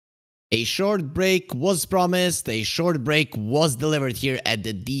A short break was promised, a short break was delivered here at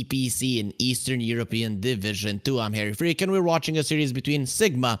the DPC in Eastern European Division 2. I'm Harry Freak, and we're watching a series between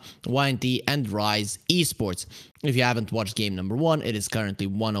Sigma.YNT and Rise Esports. If you haven't watched game number 1, it is currently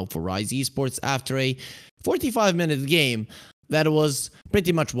 1-0 for Rise Esports after a 45-minute game that was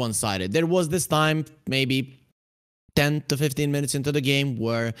pretty much one-sided. There was this time, maybe 10 to 15 minutes into the game,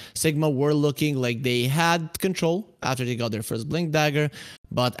 where Sigma were looking like they had control after they got their first Blink Dagger,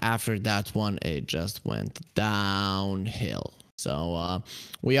 but after that one, it just went downhill. So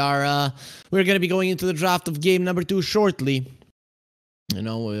we're gonna be going into the draft of game number 2 shortly. You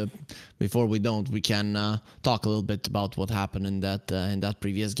know, before we can talk a little bit about what happened in that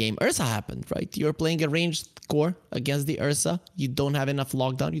previous game. Ursa happened, right? You're playing a ranged core against the Ursa. You don't have enough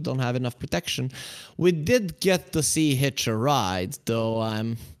lockdown. You don't have enough protection. We did get to see Hitch a ride, though. I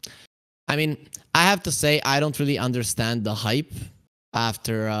mean, I have to say I don't really understand the hype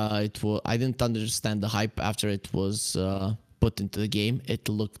after it was. I didn't understand the hype after it was put into the game. It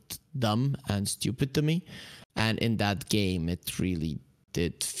looked dumb and stupid to me, and in that game, it really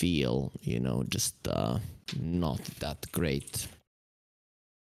did feel, you know, just not that great.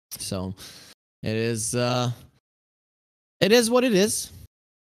 So it is what it is.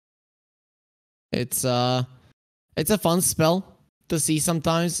 It's a fun spell to see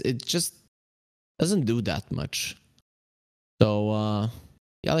sometimes. It just doesn't do that much. So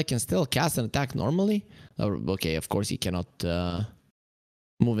yeah, they can still cast an attack normally. Okay, of course he cannot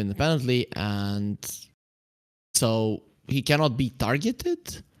move independently, and so he cannot be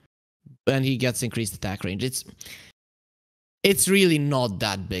targeted, and he gets increased attack range. It's really not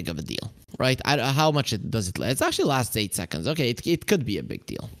that big of a deal, right? How much does it? It's actually lasts 8 seconds. Okay, it could be a big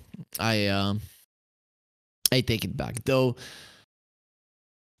deal. I take it back, though.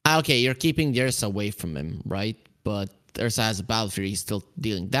 Okay, you're keeping the Ursa away from him, right? But Ursa has a Battle Fury. He's still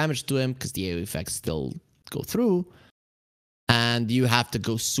dealing damage to him because the AoE effects still go through. And you have to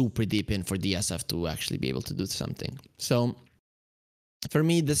go super deep in for DSF to actually be able to do something. So, for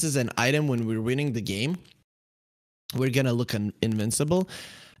me, this is an item when we're winning the game. We're going to look invincible,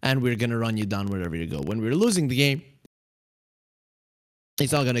 and we're going to run you down wherever you go. When we're losing the game,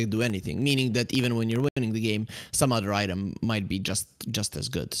 it's not going to do anything. Meaning that even when you're winning the game, some other item might be just as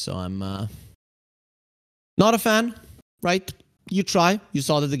good. So, I'm not a fan, right? You try. You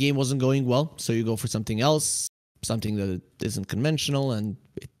saw that the game wasn't going well, so you go for something else. Something that isn't conventional, and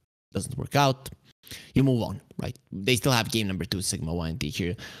it doesn't work out. You move on, right? They still have game number 2, Sigma.YNT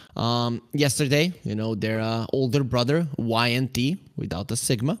here. Yesterday, you know, their older brother, YNT, without a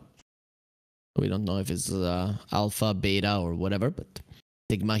Sigma. We don't know if it's alpha, beta, or whatever, but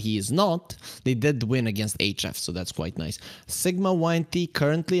Sigma he is not. They did win against HF, so that's quite nice. Sigma.YNT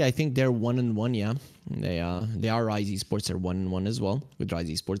currently, I think they're 1-1, yeah. They are Rise Esports, they're 1-1 as well, with Rise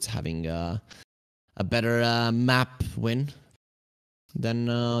Esports having a better map win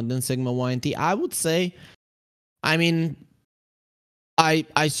than Sigma.YNT. I would say, I mean,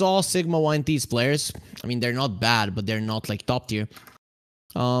 I saw Sigma.YNT's players. I mean, they're not bad, but they're not like top tier.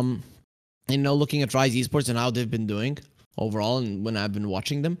 You know, looking at Rise Esports and how they've been doing overall, and when I've been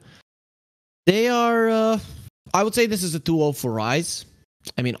watching them, they are. I would say this is a 2-0 for Rise.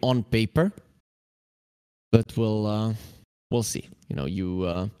 I mean, on paper, but we'll see. You know,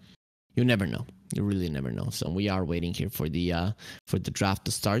 you never know. You really never know. So we are waiting here for the draft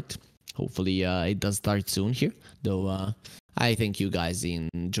to start. Hopefully it does start soon here. Though I think you guys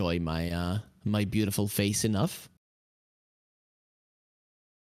enjoy my my beautiful face enough.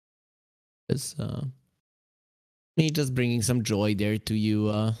 It's me just bringing some joy there to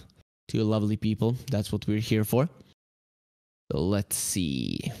you lovely people. That's what we're here for. So let's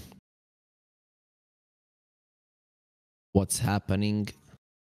see what's happening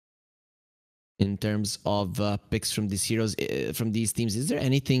in terms of picks from these heroes, from these teams. Is there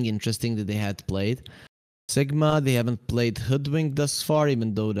anything interesting that they had played? Sigma, they haven't played Hoodwink thus far,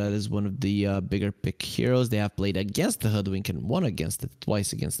 even though that is one of the bigger pick heroes. They have played against the Hoodwink and won against it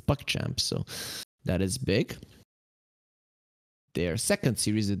twice against PuckChamp, so that is big. Their second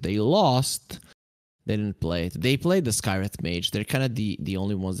series that they lost, they didn't play it. They played the Skywrath Mage. They're kind of the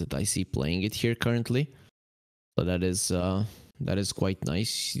only ones that I see playing it here currently. So that is quite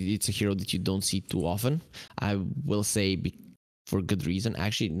nice. It's a hero that you don't see too often. I will say for good reason.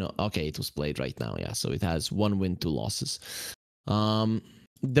 Actually, no. Okay, it was played right now. Yeah, so it has 1 win, 2 losses. The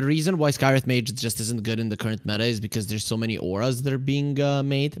reason why Skywrath Mage just isn't good in the current meta is because there's so many auras that are being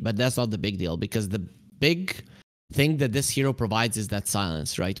made. But that's not the big deal, because the big thing that this hero provides is that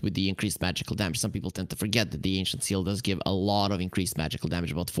silence, right? With the increased magical damage. Some people tend to forget that the Ancient Seal does give a lot of increased magical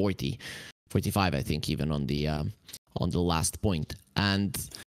damage, about 40, 45, I think, even on the last point. And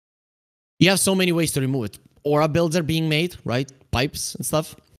You have so many ways to remove it. Aura builds are being made, right? Pipes and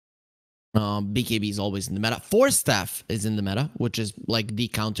stuff. BKB is always in the meta. Force Staff is in the meta, which is like the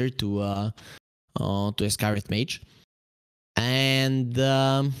counter to a Skyrith Mage. And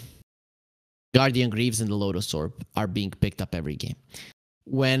Guardian Greaves and the Lotus Orb are being picked up every game.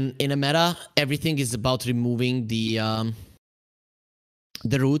 When in a meta, everything is about removing the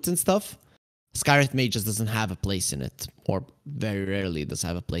roots and stuff. Skyrith Mage just doesn't have a place in it, or very rarely does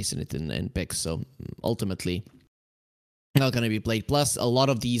have a place in it in picks. So ultimately, not going to be played. Plus, a lot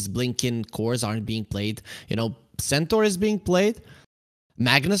of these Blinkin cores aren't being played. You know, Centaur is being played,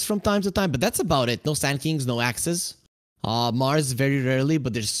 Magnus from time to time, but that's about it. No Sand Kings, no Axes. Mars very rarely,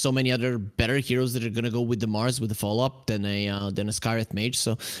 but there's so many other better heroes that are gonna go with the Mars with the follow-up than a Skyrith Mage.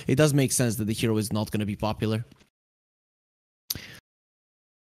 So it does make sense that the hero is not gonna be popular.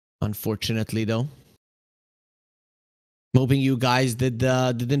 Unfortunately, though. I'm hoping you guys did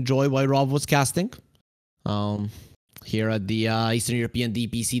enjoy what Rob was casting. Here at the Eastern European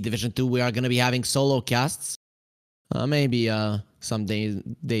DPC Division 2, we are gonna be having solo casts. Maybe some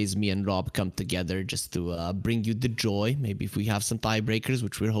days me and Rob come together just to bring you the joy. Maybe if we have some tiebreakers,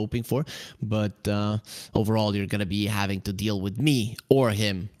 which we're hoping for. But overall, you're going to be having to deal with me or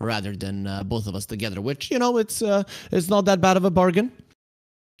him rather than both of us together, which, you know, it's not that bad of a bargain,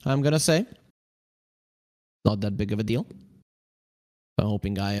 I'm going to say. Not that big of a deal. I'm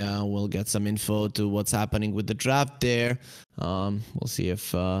hoping I will get some info to what's happening with the draft there. We'll see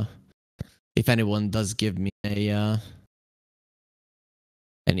if anyone does give me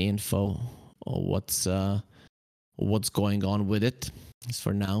any info or what's going on with it. As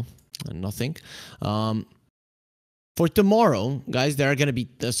for now, nothing. For tomorrow, guys, there are going to be...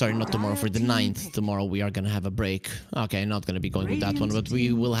 sorry, not tomorrow. For the 9th, tomorrow we are going to have a break. Okay, not going to be going with that one, but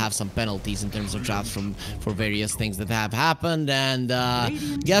we will have some penalties in terms of drafts for various things that have happened. And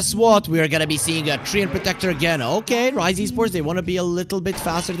guess what? We are going to be seeing a Treant Protector again. Okay, Rise Esports, they want to be a little bit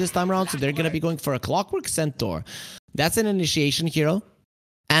faster this time around, so they're going to be going for a Clockwork Centaur. That's an initiation hero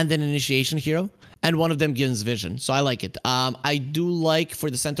and an initiation hero. And one of them gives vision, so I like it. I do like for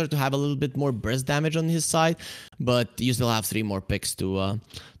the Centaur to have a little bit more burst damage on his side, but you still have 3 more picks to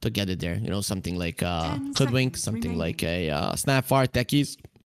get it there. You know, something like Hoodwink, something like a Snapfire, Techies.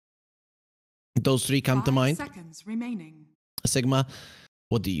 Those 3 come to mind. Sigma,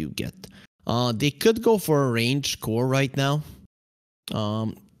 what do you get? They could go for a range core right now.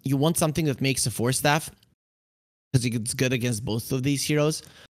 You want something that makes a Force Staff, because it's good against both of these heroes.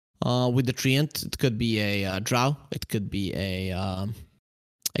 With the Treant, it could be a Drow. It could be a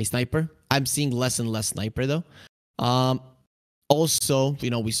Sniper. I'm seeing less and less Sniper, though. Also,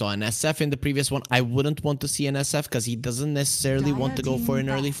 you know, we saw an SF in the previous one. I wouldn't want to see an SF because he doesn't necessarily want to go for an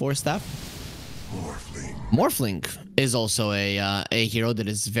early Force Staff. Morphling is also a hero that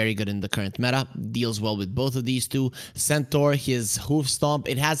is very good in the current meta. Deals well with both of these two. Centaur, his Hoof Stomp,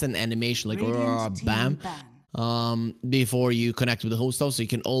 it has an animation like bam. Before you connect with the Hoof Stomp, so you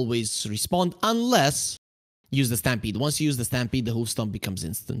can always respond unless use the Stampede. Once you use the Stampede, the Hoof Stomp becomes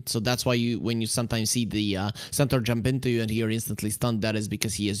instant. So that's why when you sometimes see the Centaur jump into you and you're instantly stunned, that is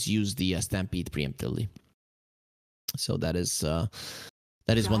because he has used the Stampede preemptively. So that is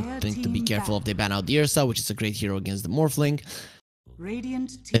one thing to be careful of. They ban out the Ursa, which is a great hero against the Morphling.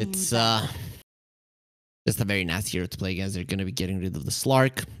 It's just a very nasty hero to play against. They're going to be getting rid of the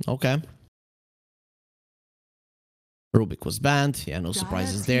Slark. Okay. Rubik was banned. Yeah, no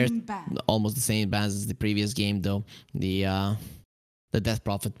surprises there. Almost the same bans as the previous game, though. The Death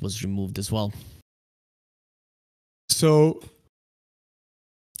Prophet was removed as well. So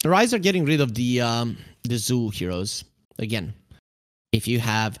the Rise are getting rid of the Zoo heroes. Again, if you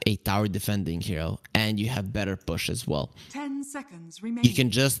have a tower defending hero and you have better push as well, 10 seconds remaining. You can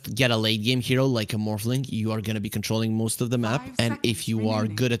just get a late game hero like a Morphling. You are going to be controlling most of the map. And if you are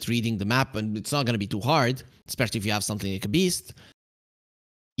good at reading the map, and it's not going to be too hard, especially if you have something like a Beast,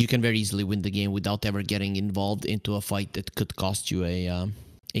 you can very easily win the game without ever getting involved into a fight that could cost you a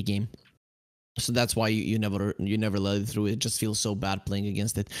game. So that's why you never let it through. It just feels so bad playing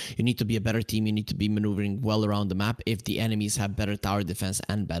against it. You need to be a better team. You need to be maneuvering well around the map if the enemies have better tower defense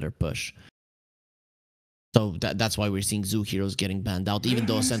and better push. So that's why we're seeing Zoo heroes getting banned out. Even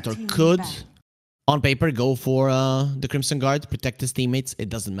though Centaur could, on paper, go for the Crimson Guard, protect his teammates. It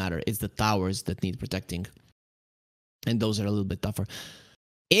doesn't matter. It's the towers that need protecting. And those are a little bit tougher.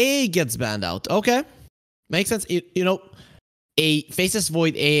 A gets banned out. Okay. Makes sense. You know, a Faceless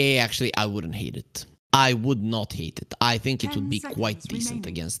Void AA, actually, I wouldn't hate it. I would not hate it. I think it would be quite decent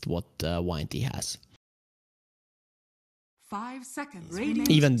against what YNT has. 5 seconds.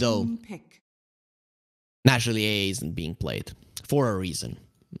 Even though, naturally, AA isn't being played. For a reason.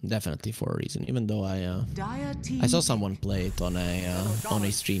 definitely for a reason. Even though Dire team I saw someone play it on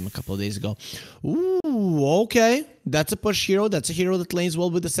a stream a couple of days ago. Ooh, okay. That's a push hero. That's a hero that lanes well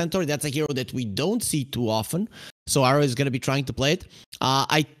with the Centaur. That's a hero that we don't see too often. So Arrow is going to be trying to play it.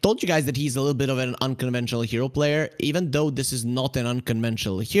 I told you guys that he's a little bit of an unconventional hero player. Even though this is not an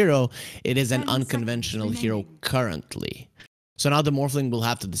unconventional hero, it is an 10 unconventional seconds hero remaining. currently. So now the Morphling will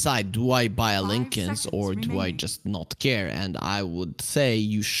have to decide, do I buy a 5 Linken's seconds or do I remaining. just not care? And I would say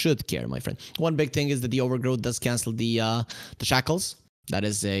you should care, my friend. One big thing is that the Overgrowth does cancel the Shackles. That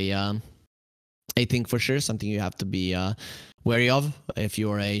is a thing for sure, something you have to be wary of if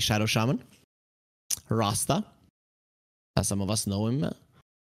you're a Shadow Shaman. Rasta, as some of us know him.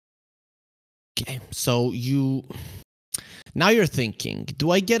 Okay, so now you're thinking,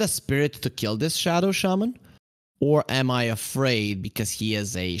 do I get a Spirit to kill this Shadow Shaman? Or am I afraid because he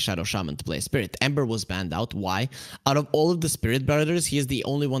is a Shadow Shaman to play a Spirit? Ember was banned out. Why? Out of all of the Spirit Brothers, he is the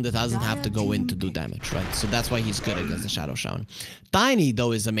only one that doesn't have to go in to do damage, right? So that's why he's good against the Shadow Shaman. Tiny,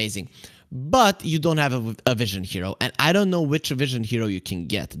 though, is amazing. But you don't have a Vision Hero. And I don't know which Vision Hero you can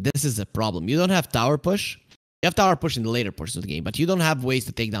get. This is a problem. You don't have Tower Push. You have tower push in the later portions of the game, but you don't have ways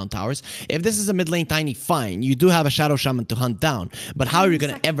to take down towers. If this is a mid lane Tiny, fine. You do have a Shadow Shaman to hunt down, but how are you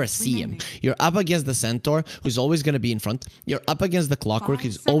going to ever see him? You're up against the Centaur, who's always going to be in front. You're up against the Clockwork,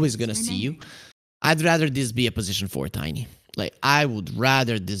 who's always going to see you. I'd rather this be a position 4 Tiny. Like, I would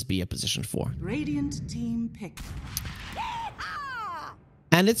rather this be a position 4. Radiant team pick.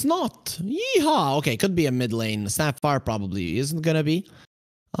 And it's not. Yeehaw! Okay, could be a mid lane. Sapphire probably isn't going to be.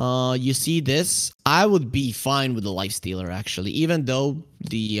 You see this? I would be fine with the Lifestealer, actually. Even though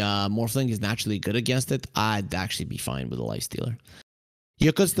the Morphling is naturally good against it, I'd actually be fine with the Lifestealer.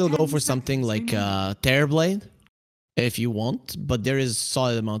 You could still go for something like Terrorblade, if you want, but there is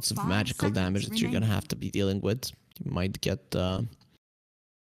solid amounts of magical damage that you're gonna have to be dealing with. You might get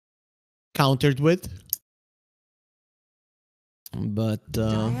countered with. But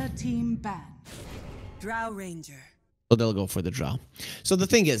Dire team ban. Drow Ranger. so they'll go for the Drow. So the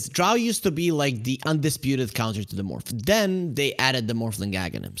thing is, Drow used to be like the undisputed counter to the Morph. Then they added the Morphling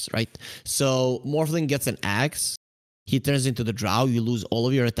Aghanim's, right? So Morphling gets an Axe. He turns into the Drow. You lose all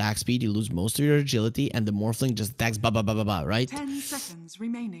of your attack speed. You lose most of your agility. And the Morphling just attacks ba ba ba ba ba, right? 10 seconds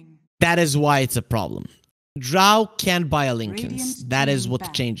remaining. That is why it's a problem. Drow can buy a Linken's. Radiant That is team what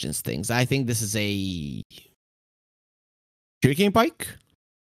back. changes things. I think this is a Hurricane Pike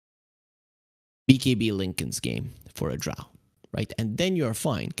BKB Linken's game for a Drow, right? And then you're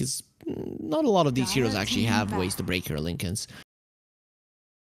fine, because not a lot of these heroes actually have ways to break your Linken's.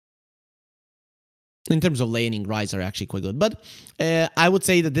 In terms of laning, Rise are actually quite good. But I would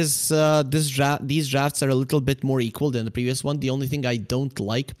say that these drafts are a little bit more equal than the previous one. The only thing I don't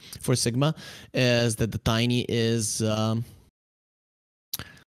like for Sigma is that the Tiny is...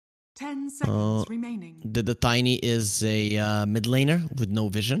 10 seconds remaining. the Tiny is a mid laner with no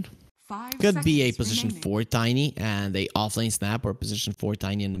vision. 5 Could be a seconds position remaining. 4 Tiny and a offlane snap, or position 4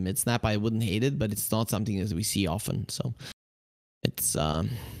 Tiny in the mid snap. I wouldn't hate it, but it's not something that we see often. So it's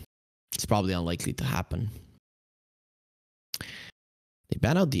probably unlikely to happen. They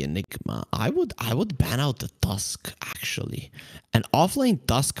ban out the Enigma. I would ban out the Tusk, actually. An offlane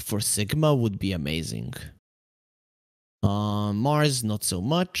Tusk for Sigma would be amazing. Mars, not so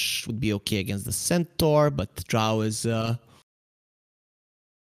much. Would be okay against the Centaur, but Drow is that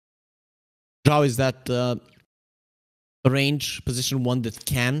range position 1 that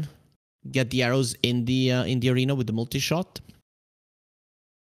can get the arrows in the arena with the multi-shot.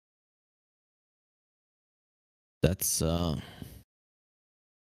 That's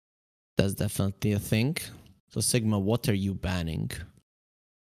definitely a thing. So Sigma, what are you banning?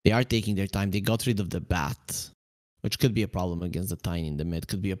 They are taking their time. They got rid of the Bat, which could be a problem against the Tiny in the mid.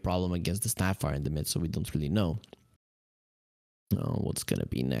 Could be a problem against the Snapfire in the mid, so we don't really know. What's gonna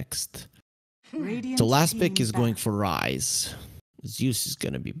be next? Radiant So last pick team is going ban. for Rise. Zeus is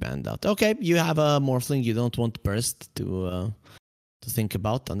gonna be banned out. Okay, you have a Morphling you don't want Burst to think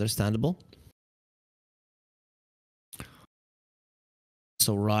about. Understandable.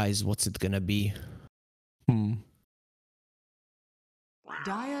 So Rise, what's it gonna be?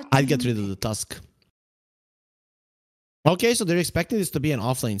 Dire I'd get team rid of the Tusk. Okay, so they're expecting this to be an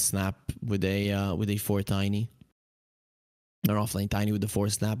offlane snap with a 4 Tiny. Or offlane Tiny with the 4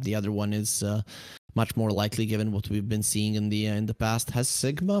 snap. The other one is much more likely given what we've been seeing in the past. Has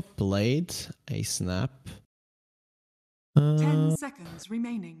Sigma played a snap? 10 seconds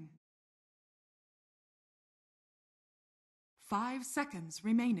remaining. 5 seconds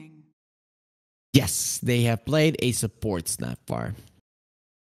remaining. Yes, they have played a support snap bar.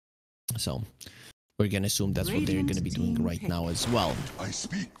 So We're gonna assume that's what they're gonna be doing right now as well. I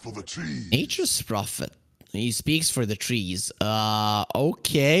speak for the trees. Nature's Prophet. He speaks for the trees.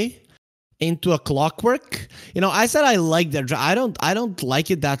 Okay. Into a clockwork. You know, I said I like that. I don't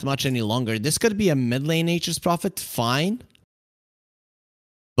like it that much any longer. This could be a mid lane Nature's Prophet, fine.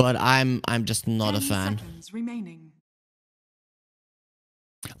 But I'm just not a fan. Remaining.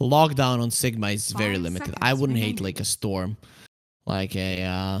 Lockdown on Sigma is very 5 limited. seconds I wouldn't hate remaining. like a storm. Like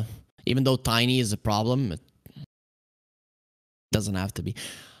a even though tiny is a problem, it doesn't have to be.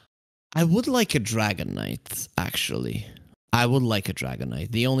 I would like a Dragon Knight, actually. I would like a Dragon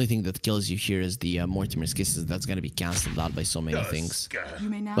Knight. The only thing that kills you here is the Mortimer's Kisses. That's going to be cancelled out by so many things.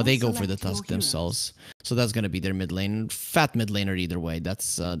 But they go for the Tusk themselves. So that's going to be their mid lane. Fat mid laner either way.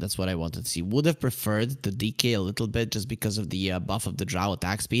 That's what I wanted to see. Would have preferred the DK a little bit just because of the buff of the Drow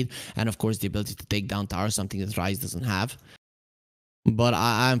attack speed. And of course the ability to take down towers, something that Ryze doesn't have. But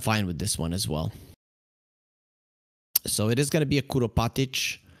I'm fine with this one as well. So it is going to be a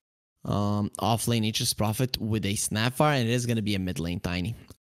Kuropatic. Off lane Nature's Prophet with a Snapfire, and it is going to be a mid lane Tiny.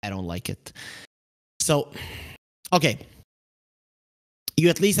 I don't like it. So, okay. You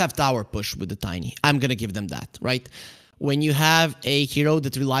at least have tower push with the Tiny. I'm going to give them that, right? When you have a hero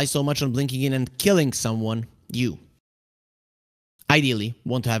that relies so much on blinking in and killing someone, you ideally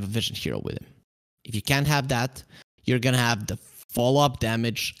want to have a vision hero with him. If you can't have that, you're going to have the follow-up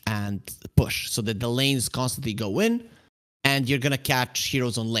damage and push so that the lanes constantly go in. And you're going to catch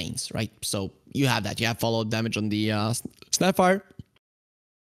heroes on lanes, right? So you have that. You have follow-up damage on the Snapfire.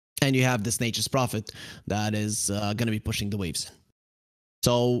 And you have this Nature's Prophet that is going to be pushing the waves.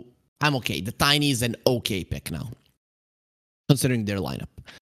 So I'm okay. The Tiny is an okay pick now, considering their lineup.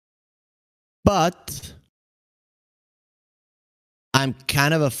 But I'm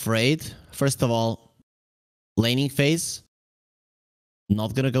kind of afraid. First of all, laning phase,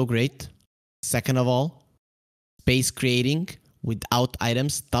 not going to go great. Second of all, space creating without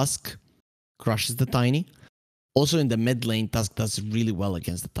items, Tusk crushes the Tiny. Also in the mid lane, Tusk does really well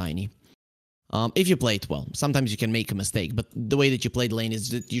against the Tiny. If you play it well. Sometimes you can make a mistake, but the way that you play the lane is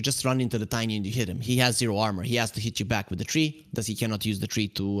that you just run into the Tiny and you hit him. He has 0 armor. He has to hit you back with the tree. Thus he cannot use the tree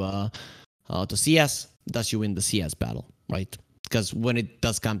to CS. Thus you win the CS battle, right? Because when it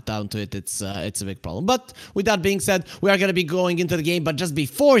does come down to it, it's a big problem. But with that being said, we are going to be going into the game. But just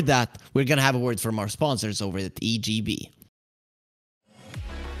before that, we're going to have a word from our sponsors over at EGB.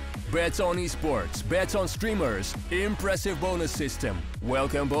 Bets on esports, bets on streamers, impressive bonus system.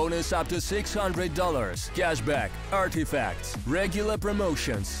 Welcome bonus up to $600, cashback, artifacts, regular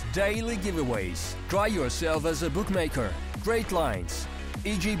promotions, daily giveaways. Try yourself as a bookmaker. Great lines.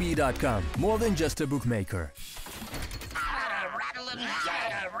 EGB.com, more than just a bookmaker.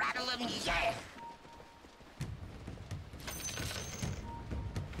 Yeah.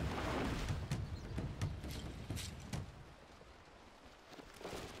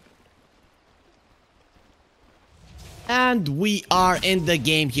 And we are in the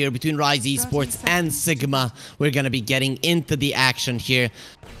game here between Ryze Esports and Sigma. We're going to be getting into the action here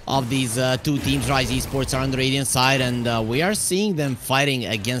of these two teams. Ryze Esports are on the Radiant side, and we are seeing them fighting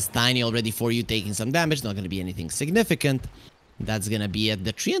against Tiny already. For you taking some damage, not going to be anything significant. That's going to be at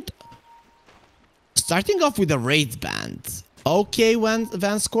the Treant. Starting off with a Wraith Band. Okay,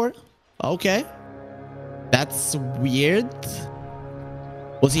 Vanscore. Okay. That's weird.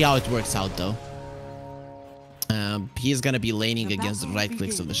 We'll see how it works out, though. He is going to be laning against the right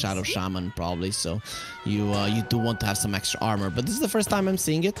clicks of the Shadow Shaman, probably. So you do want to have some extra armor. But this is the first time I'm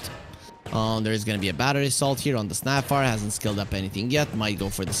seeing it. There is going to be a Battery Assault here on the Snapfire. Hasn't skilled up anything yet. Might go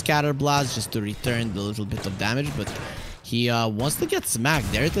for the Scatter Blast just to return the little bit of damage. But he wants to get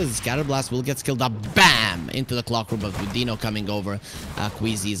smacked. There it is. Scatter Blast will get skilled up. Bam! Into the Clock Room. But with Dino coming over,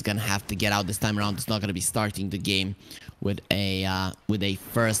 Queasy is going to have to get out this time around. It's not going to be starting the game with a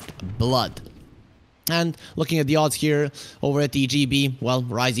first blood. And looking at the odds here over at EGB, well,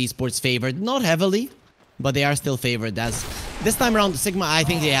 Ryze Esports favored. Not heavily, but they are still favored. As this time around, Sigma, I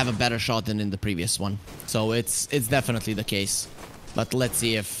think they have a better shot than in the previous one. So it's definitely the case. But let's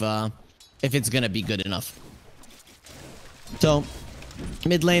see if it's going to be good enough. So,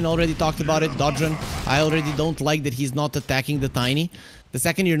 mid lane, already talked about it. Dodgen, I already don't like that he's not attacking the Tiny. The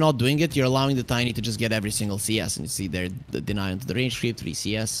second you're not doing it, you're allowing the Tiny to just get every single CS. And you see there, the deny onto the range creep, 3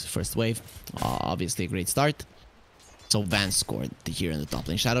 CS, first wave. Obviously a great start. So Vance scored here in the top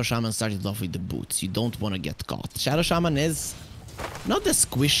lane. Shadow Shaman started off with the boots. You don't want to get caught. Shadow Shaman is not the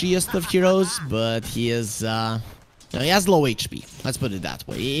squishiest of heroes, but he is... he has low HP. Let's put it that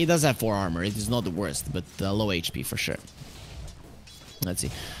way. He does have 4 armor. It is not the worst, but low HP for sure. Let's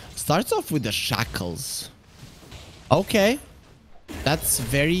see. Starts off with the Shackles. Okay. That's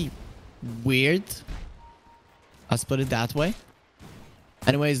very weird. Let's put it that way.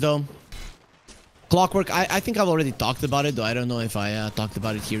 Anyways, though, Clockwork, I think I've already talked about it, though I don't know if I talked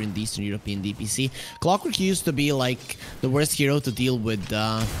about it here in the Eastern European DPC. Clockwork used to be like the worst hero to deal with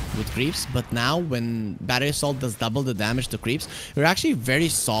creeps, but now when Battery Assault does double the damage to creeps, you're actually very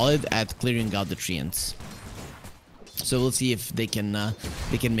solid at clearing out the treants. So we'll see if they can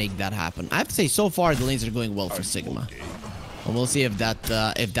make that happen. I have to say, so far the lanes are going well for Sigma. And we'll see if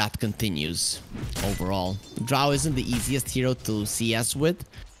that continues overall. Drow isn't the easiest hero to CS with,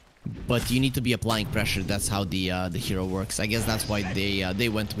 but you need to be applying pressure. That's how the hero works. I guess that's why they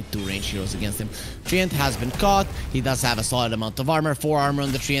went with 2 range heroes against him. Treant has been caught. He does have a solid amount of armor. 4 armor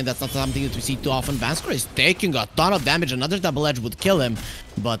on the Treant. That's not something that we see too often. Vanscore is taking a ton of damage. Another double edge would kill him,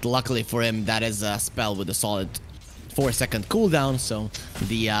 but luckily for him, that is a spell with a solid 4-second cooldown. So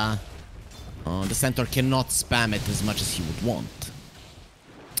the Centaur cannot spam it as much as he would want.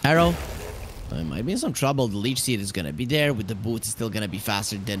 Arrow. I might be in some trouble. The Leech Seed is gonna be there. With the boots, it's still gonna be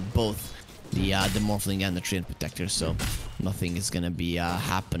faster than both the Morphling and the Treant Protector. So nothing is gonna be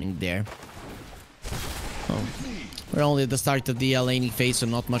happening there. Oh. We're only at the start of the laning phase, so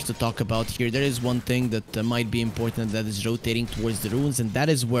not much to talk about here. There is one thing that might be important, that is rotating towards the runes, and that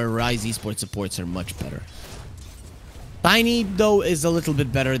is where Rise Esports supports are much better. Tiny, though, is a little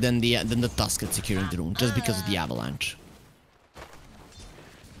bit better than the Tusk at securing the rune, just because of the avalanche.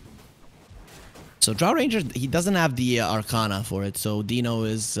 So Drow Ranger, he doesn't have the Arcana for it, so Dino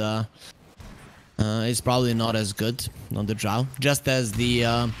is probably not as good on the Drow. Just as the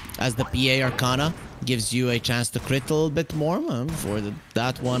PA Arcana gives you a chance to crit a little bit more. For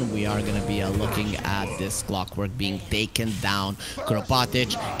that one, we are going to be looking at this Clockwork being taken down.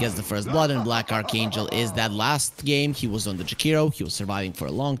 Kuropatic gets the first blood, and Black Archangel is that last game. He was on the Jakiro. He was surviving for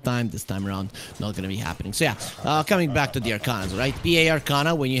a long time. This time around, not going to be happening. So yeah, coming back to the Arcanas, right? PA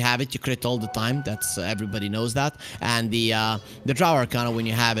Arcana, when you have it, you crit all the time. That's everybody knows that. And the Drow Arcana, when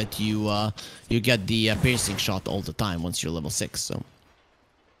you have it, you get the piercing shot all the time once you're level 6. So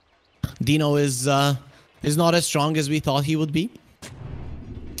Dino is not as strong as we thought he would be.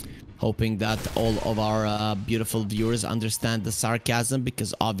 Hoping that all of our beautiful viewers understand the sarcasm,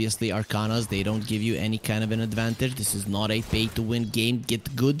 because obviously Arcanas, they don't give you any kind of an advantage. This is not a pay-to-win game.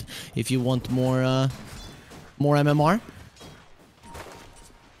 Get good if you want more MMR.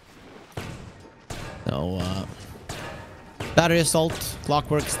 So, Battery Assault,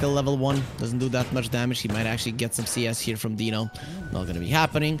 Clockwork, still level 1. Doesn't do that much damage. He might actually get some CS here from Dino. Not going to be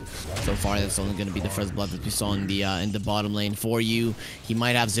happening. So far, that's only going to be the first blood that we saw in the bottom lane for you. He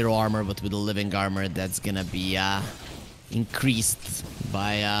might have 0 armor, but with the living armor, that's going to be increased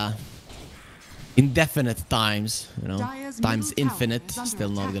by indefinite times. You know, times infinite. Still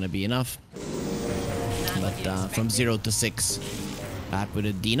not going to be enough. But from 0 to 6. Back with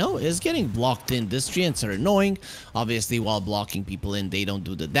it, Dino is getting blocked in. These treants are annoying. Obviously, while blocking people in, they don't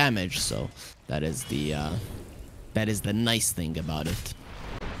do the damage. So that is the nice thing about it.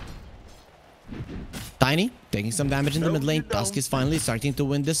 Tiny taking some damage in the mid lane. Tusk is finally starting to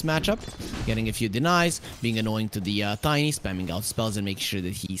win this matchup, getting a few denies, being annoying to the Tiny, spamming out spells and making sure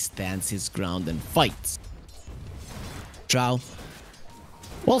that he stands his ground and fights. Drow,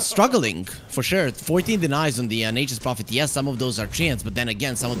 well, struggling, for sure. 14 denies on the Nature's Prophet. Yes, some of those are treants, but then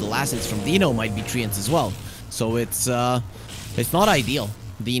again, some of the last hits from Dino might be treants as well. So it's not ideal.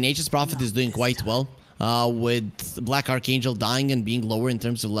 The Nature's Prophet is doing quite well. With Black Archangel dying and being lower in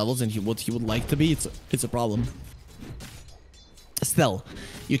terms of levels than what he would like to be, it's a problem. Still,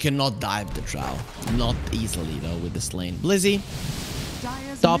 you cannot dive the Drow. Not easily, though, with this lane. Blizzy,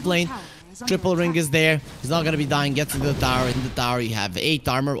 top lane. Triple ring is there. He's not going to be dying. Gets into the tower. In the tower, you have 8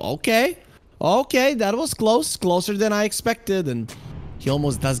 armor. Okay. Okay, that was close. Closer than I expected. And he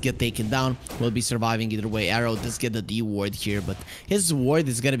almost does get taken down. Will be surviving either way. Arrow does get the D ward here, but his ward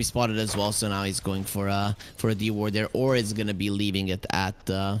is going to be spotted as well. So now he's going for a D ward there, or it's going to be leaving it at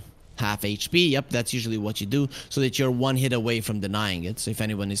half HP. Yep, that's usually what you do, so that you're 1 hit away from denying it. So if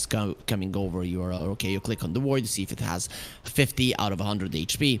anyone is coming over, you're okay. You click on the ward, you see if it has 50 out of 100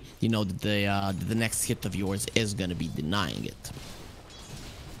 HP. You know that the next hit of yours is going to be denying it.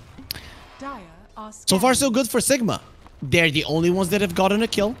 So far, so good for Sigma. They're the only ones that have gotten a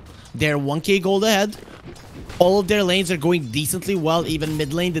kill. They're 1k gold ahead. All of their lanes are going decently well. Even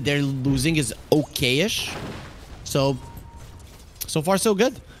mid lane that they're losing is okay-ish. So far, so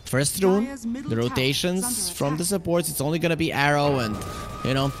good. First rune, the rotations from the supports, it's only gonna be Arrow, and,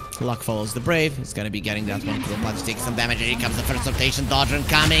 you know, luck follows the brave. He's gonna be getting that one. Kuropatic taking some damage, and here comes the first rotation. Dodger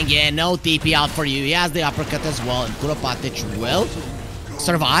coming in, no TP out for you. He has the uppercut as well, and Kuropatic will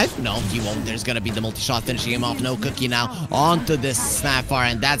survive? No, he won't. There's gonna be the multi-shot finishing him off. No cookie now. Onto this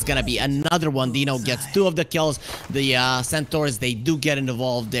Snapfire, and that's gonna be another one. Dino gets 2 of the kills. The Centaurs, they do get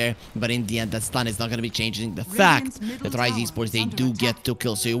involved there, but in the end, that stun is not gonna be changing the fact that Rise Esports, they do get 2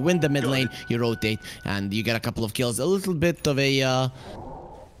 kills. So you win the mid lane, you rotate, and you get a couple of kills. A little bit of a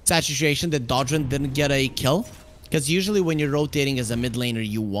sad situation that Dodrin didn't get a kill. Because usually when you're rotating as a mid laner,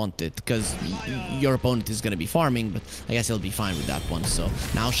 you want it. Because your opponent is going to be farming. But I guess he'll be fine with that one. So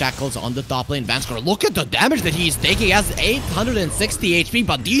now Shackles on the top lane. Vanskor, look at the damage that he's taking. He has 860 HP.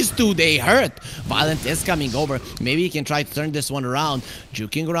 But these two, they hurt. Violent is coming over. Maybe he can try to turn this one around.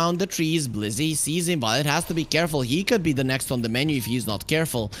 Juking around the trees. Blizzy sees him. Violent has to be careful. He could be the next on the menu if he's not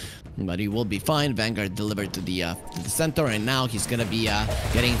careful. But he will be fine. Vanguard delivered to the center, and now he's gonna be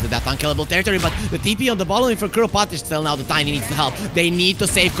getting into that unkillable territory. But the TP on the bottom lane for Kuropatich still now. The Tiny needs the help. They need to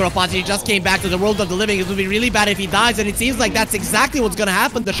save Kuropatich. He just came back to the world of the living. It would be really bad if he dies, and it seems like that's exactly what's gonna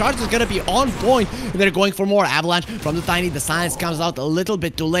happen. The shards is gonna be on point, and they're going for more. Avalanche from the Tiny. The silence comes out a little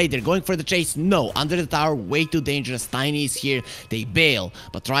bit too late. They're going for the chase. No, under the tower, way too dangerous. Tiny is here. They bail,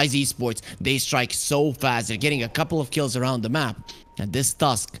 but Rise Esports, they strike so fast. They're getting a couple of kills around the map. And this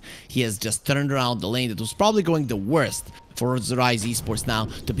Tusk, he has just turned around the lane that was probably going the worst for Rise Esports now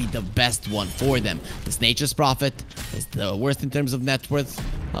to be the best one for them. This Nature's Prophet is the worst in terms of net worth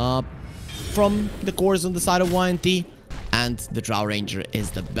from the cores on the side of YNT. And the Drow Ranger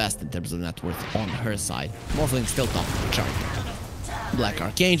is the best in terms of net worth on her side. Morphling still top of the chart. Black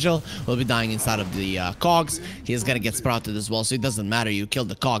Archangel will be dying inside of the cogs. He is gonna get sprouted as well, so it doesn't matter. You kill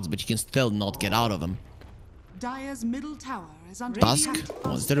the cogs, but you can still not get out of him. Dire's middle tower is under Tusk attack.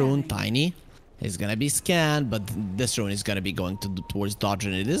 wants the rune. Tiny is gonna be scanned, but this rune is gonna be going towards Dodge,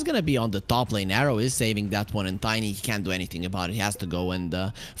 and it is gonna be on the top lane. Arrow is saving that one, and Tiny, he can't do anything about it. He has to go and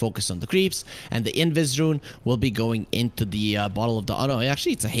focus on the creeps, and the Invis rune will be going into the bottle of the... Oh no,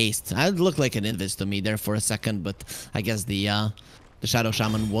 actually it's a haste. It looked like an Invis to me there for a second, but I guess the Shadow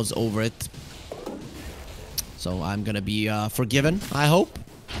Shaman was over it. So I'm gonna be forgiven, I hope.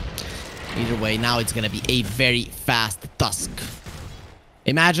 Either way, now it's gonna be a very fast Tusk.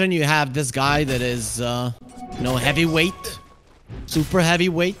 Imagine you have this guy that is, you know, heavyweight, super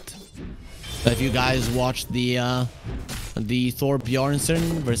heavyweight. If you guys watched the Thor Bjornsson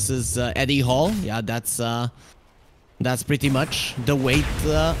versus Eddie Hall, yeah, that's pretty much the weight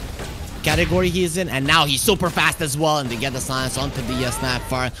category he's in. And now he's super fast as well, and they get the silence onto the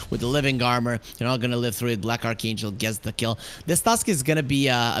Snapfire with the living armor. You're not gonna live through it. Black Archangel gets the kill. This Tusk is gonna be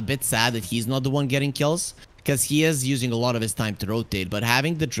a bit sad that he's not the one getting kills, because he is using a lot of his time to rotate. But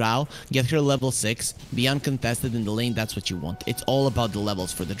having the Drow get her level 6, be uncontested in the lane, that's what you want. It's all about the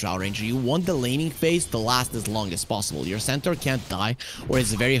levels for the Drow Ranger. You want the laning phase to last as long as possible. Your centaur can't die, or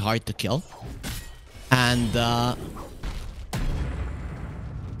it's very hard to kill. And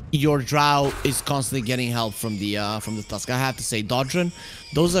your Drow is constantly getting help from the Tusk. I have to say, Dodrin,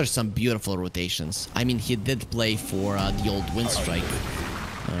 those are some beautiful rotations. I mean, he did play for the old Windstrike.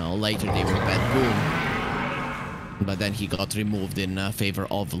 Later they were Bad Boom, but then he got removed in favor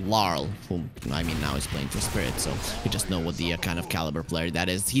of Larl, whom, I mean, now he's playing for Spirit, so you just know what the kind of caliber player that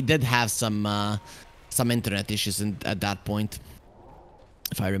is. He did have some internet issues at that point.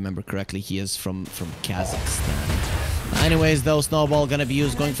 If I remember correctly, he is from Kazakhstan. Anyways, though, Snowball gonna be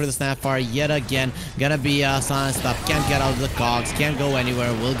used, going for the Snapfire yet again. Gonna be silenced up, can't get out of the cogs, can't go anywhere,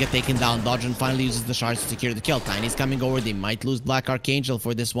 will get taken down. Dodgen finally uses the shards to secure the kill. Tiny's coming over, they might lose Black Archangel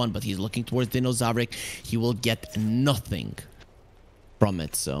for this one, but he's looking towards Dinozavric. He will get nothing from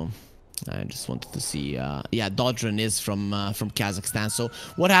it, so... I just wanted to see, yeah, Dodrin is from Kazakhstan. So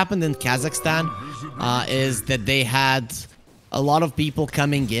what happened in Kazakhstan is that they had a lot of people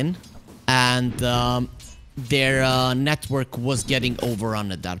coming in, and their network was getting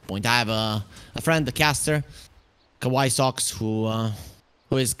overrun at that point. I have a friend, the caster, Kawaii Socks, who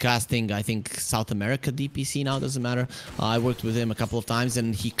is casting, I think, South America DPC now, doesn't matter. I worked with him a couple of times,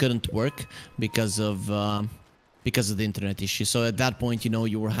 and he couldn't work because of the internet issue. So at that point, you know,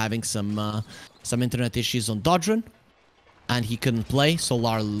 you were having some internet issues on Dodrin, and he couldn't play, so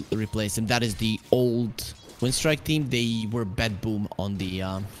Lar replaced him. That is the old Windstrike team. They were Bad Boom on the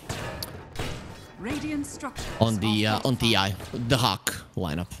on TI, the Hawk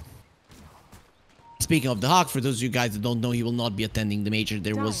lineup. Speaking of the Hawk, for those of you guys that don't know, he will not be attending the major.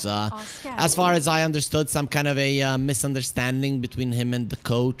 There was, as far as I understood, some kind of a misunderstanding between him and the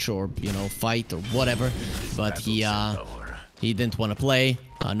coach, or, you know, fight or whatever. But he didn't want to play.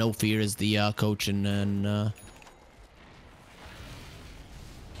 No Fear is the coach, and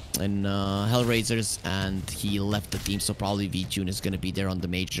Hellraisers, and he left the team, so probably VTune is going to be there on the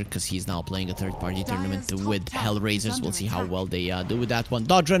major because he's now playing a third-party tournament with Hellraisers. We'll see how well they do with that one.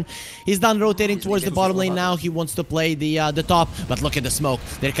 Dodron, he's done rotating towards the bottom lane now. He wants to play the top, but look at the smoke.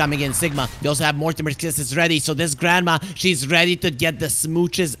 They're coming in. Sigma, they also have Mortimer's Kisses ready, so this grandma, she's ready to get the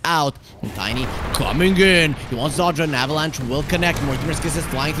smooches out. And Tiny coming in. He wants Dodron. Avalanche will connect. Mortimer's Kisses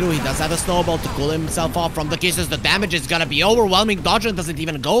flying through. He does have a snowball to cool himself off from the kisses. The damage is gonna be overwhelming. Dodron doesn't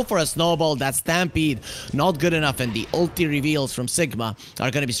even go for a snowball. That Stampede, not good enough, and the ulti reveals from Sigma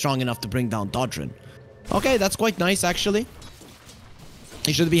are gonna be strong enough to bring down Dodron. Okay, that's quite nice, actually.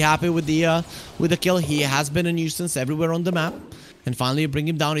 He should be happy with the kill. He has been a nuisance everywhere on the map. And finally, you bring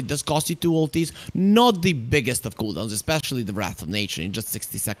him down. It does cost you 2 ultis. Not the biggest of cooldowns, especially the Wrath of Nature. In just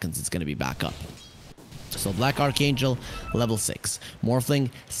 60 seconds, it's gonna be back up. So Black Archangel, level 6.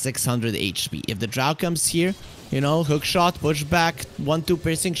 Morphling, 600 HP. If the Drow comes here, you know, hook shot, push back, 1-2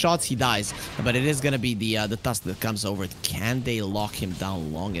 piercing shots, he dies. But it is going to be the Tusk that comes over. Can they lock him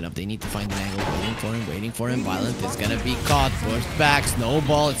down long enough? They need to find an angle. Waiting for him. Violent is going to be caught. Pushed back,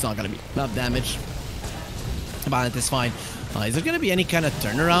 snowball. It's not going to be enough damage. Violent is fine. Is there going to be any kind of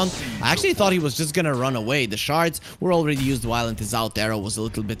turnaround? I actually thought he was just going to run away. The shards were already used. Violent is out. Arrow was a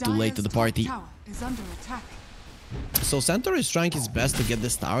little bit too late to the party. Is under attack. So Centaur is trying his best to get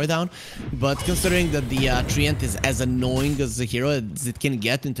this tower down, but considering that the Treant is as annoying as a hero as it can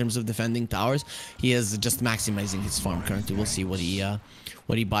get in terms of defending towers, he is just maximizing his farm currently. We'll see what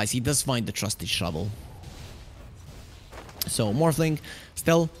he buys. He does find the trusty shovel. So Morphling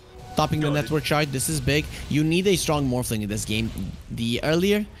still topping the network chart. This is big. You need a strong Morphling in this game. The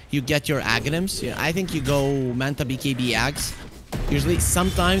earlier you get your Aghanims, I think you go Manta BKB Ags. Usually,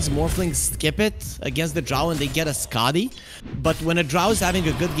 sometimes Morphlings skip it against the Drow and they get a Skadi. But when a Drow is having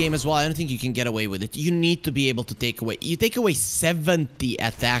a good game as well, I don't think you can get away with it. You need to be able to take away... You take away 70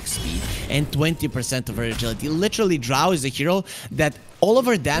 attack speed and 20% of her agility. Literally, Drow is a hero that all of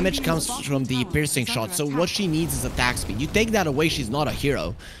her damage comes from the piercing shot. So what she needs is attack speed. You take that away, she's not a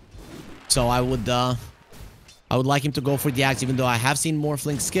hero. So I would like him to go for the axe, even though I have seen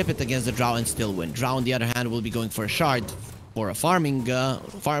Morphling skip it against the Drow and still win. Drow, on the other hand, will be going for a shard for a farming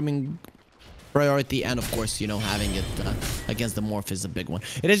priority, and of course, you know, having it against the Morph is a big one.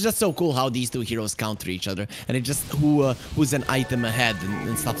 It is just so cool how these two heroes counter each other, and it just who's an item ahead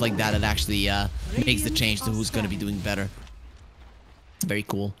and stuff like that. It actually makes the change to who's going to be doing better. It's very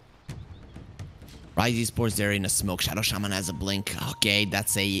cool. Rise Esports, they're in a smoke. Shadow Shaman has a blink. Okay,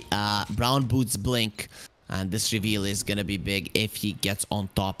 that's a Brown Boots blink. And this reveal is gonna be big if he gets on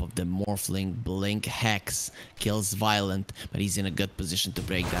top of the Morphling. Blink Hex kills Violent, but he's in a good position to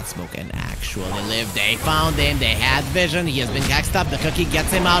break that smoke and actually live. They found him. They had vision. He has been hexed up. The cookie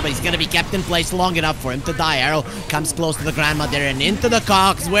gets him out, but he's gonna be kept in place long enough for him to die. Arrow comes close to the grandmother and into the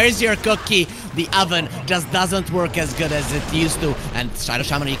cox. Where's your cookie? The oven just doesn't work as good as it used to. And Shadow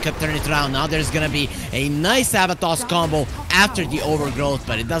Shaman, he could turn it around. Now there's gonna be a nice Avatos combo after the overgrowth,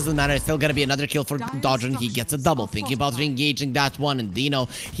 but it doesn't matter. It's still gonna be another kill for Dodron. He gets a double. Thinking about re-engaging that one, and Dino,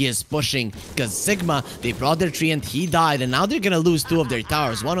 he is pushing because Sigma, they brought their tree and he died, and now they're gonna lose 2 of their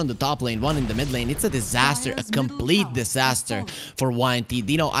towers, one on the top lane, one in the mid lane. It's a disaster, a complete disaster for YNT.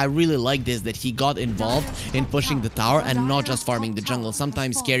 Dino, I really like this, that he got involved in pushing the tower and not just farming the jungle.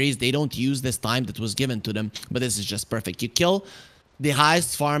 Sometimes carries, they don't use this time that was given to them, but this is just perfect. You kill the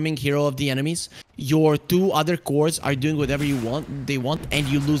highest farming hero of the enemies, your 2 other cores are doing whatever they want, and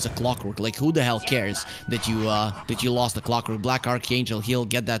you lose a Clockwork. Like, who the hell cares that you lost a Clockwork? Black Archangel, he'll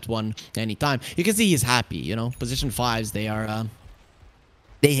get that one anytime. You can see he's happy, you know. Position 5s, they are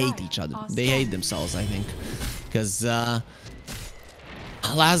they hate each other. They hate themselves, I think, because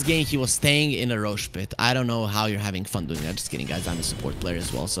last game he was staying in a Roche pit. I don't know how you're having fun doing that. Just kidding, guys. I'm a support player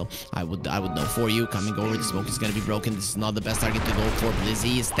as well, so I would know for you. Coming over, the smoke is gonna be broken. This is not the best target to go for.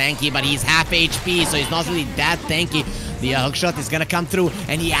 Blizzy is tanky, but he's half HP, so he's not really that tanky. The hookshot is gonna come through,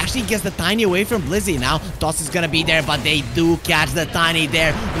 and he actually gets the Tiny away from Blizzy. Now Toss is gonna be there, but they do catch the Tiny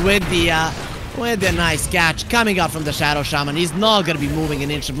there with the nice catch coming up from the Shadow Shaman. He's not going to be moving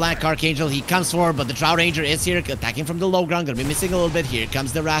an inch. Black Archangel, he comes forward, but the Drow Ranger is here attacking from the low ground. Going to be missing a little bit. Here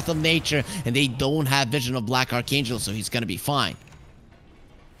comes the Wrath of Nature, and they don't have vision of Black Archangel, so he's going to be fine.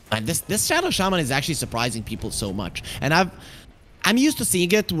 And this Shadow Shaman is actually surprising people so much. And I'm used to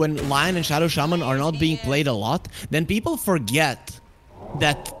seeing it when Lion and Shadow Shaman are not being played a lot. Then people forget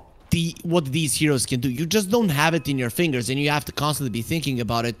that what these heroes can do. You just don't have it in your fingers, and you have to constantly be thinking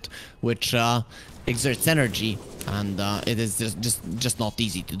about it, which exerts energy, and it is just not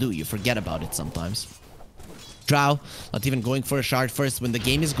easy to do. You forget about it sometimes. Drow, not even going for a shard first when the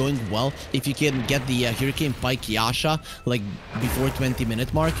game is going well. If you can get the Hurricane Pike Yasha like before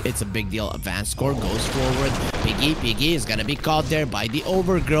 20-minute mark, it's a big deal. Advanced score goes forward. Piggy is gonna be caught there by the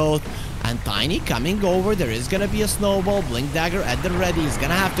overgrowth. And Tiny coming over. There is gonna be a snowball. Blink Dagger at the ready. He's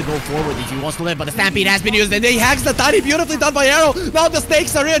gonna have to go forward if he wants to live. But the Stampede has been used. And they hacks the Tiny. Beautifully done by Arrow. Now the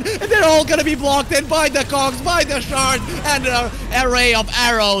stakes are in. And they're all gonna be blocked in by the Cogs, by the Shard. And an array of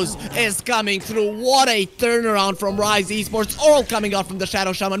arrows is coming through. What a turnaround from Rise Esports. All coming out from the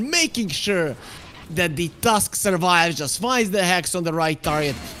Shadow Shaman. Making sure that the Tusk survives, just finds the Hex on the right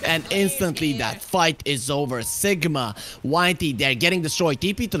target, and instantly that fight is over. Sigma.YNT, they're getting destroyed.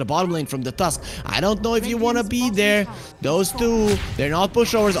 TP to the bottom lane from the Tusk. I don't know if you want to be there. Those two, they're not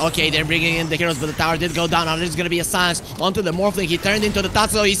pushovers. Okay, they're bringing in the heroes, but the tower did go down. Now there's going to be a silence onto the Morphling. He turned into the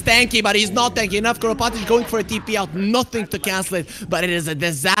Tusk, so he's tanky, but he's not tanky enough. Kuropati's going for a TP out, nothing to cancel it, but it is a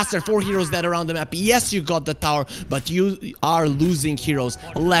disaster. 4 heroes dead around the map. Yes, you got the tower, but you are losing heroes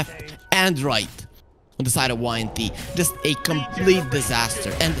left and right. On the side of YNT, just a complete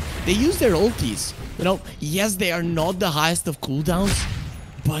disaster. And they use their ultis. You know, yes, they are not the highest of cooldowns,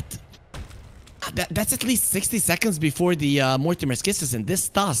 but that's at least 60 seconds before the Mortimer's Kisses. And this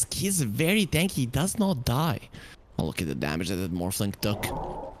Tusk, he's very tanky. He does not die. Oh, look at the damage that Morphling took.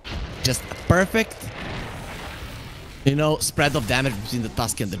 Just perfect, you know, spread of damage between the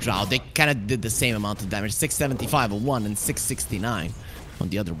Tusk and the Drow. They kind of did the same amount of damage. 675 on one and 669 on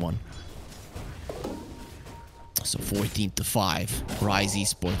the other one. So 14-5, Rise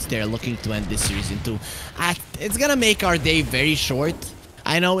Esports. They're looking to end this series in 2. It's gonna make our day very short.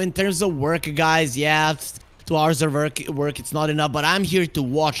 I know in terms of work, guys, yeah, 2 hours of work, it's not enough. But I'm here to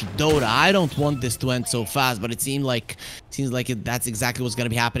watch Dota. I don't want this to end so fast. But it seems like that's exactly what's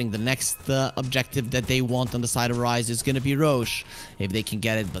gonna be happening. The next objective that they want on the side of Rise is gonna be Roche, if they can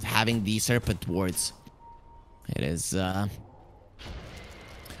get it. But having the Serpent Wards, it is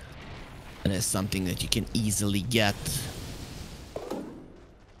something that you can easily get.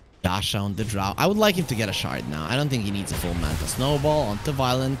 Yasha on the Drow. I would like him to get a shard now. I don't think he needs a full Manta. Snowball onto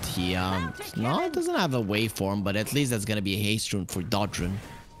Violent. He doesn't have a waveform, but at least that's gonna be a haste rune for Dodrin.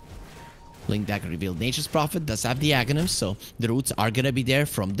 Blink Dagger revealed. Nature's Prophet does have the Aghanim, so the roots are gonna be there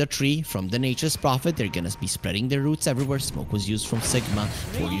from the tree, from the Nature's Prophet. They're gonna be spreading their roots everywhere. Smoke was used from Sigma.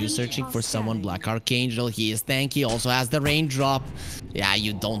 For you searching for someone, Black Archangel. He is tanky, also has the raindrop. Yeah,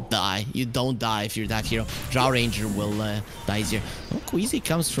 you don't die. You don't die if you're that hero. Drow Ranger will die easier. Oh, Queasy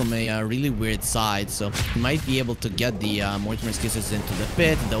comes from a really weird side, so he might be able to get the Mortimer's Kisses into the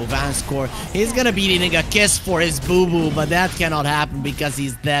pit. The Advanced Core. He's gonna be needing a kiss for his boo-boo, but that cannot happen because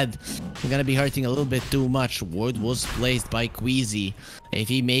he's dead. We're gonna be hurting a little bit too much. Ward was placed by Queasy. If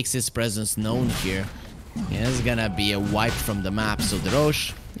he makes his presence known here, it's gonna be a wipe from the map. So the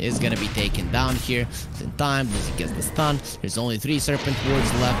Roche is gonna be taken down here. It's in time. He gets the stun. There's only 3 Serpent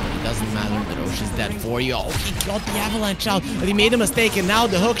Wards left, but it doesn't matter. The Roche is dead for you. Oh, he got the Avalanche out, but he made a mistake, and now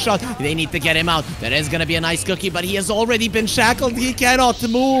the hook shot. They need to get him out. There is gonna be a nice cookie, but he has already been shackled. He cannot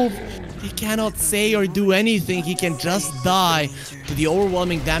move. He cannot say or do anything. He can just die to the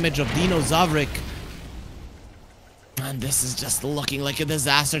overwhelming damage of Dino Zavrik. And this is just looking like a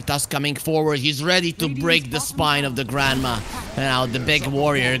disaster. Tusk coming forward. He's ready to break the spine of the grandma. And now the big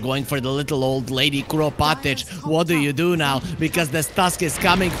warrior going for the little old lady Kuropatic. What do you do now? Because this Tusk is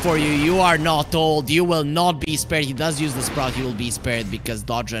coming for you. You are not old. You will not be spared. He does use the Sprout. He will be spared because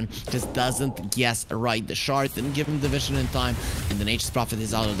Dodrin just doesn't guess right. The shard didn't give him the vision in time. And the Nature's Prophet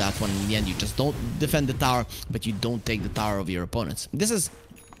is out of that one. In the end, you just don't defend the tower, but you don't take the tower of your opponents. This is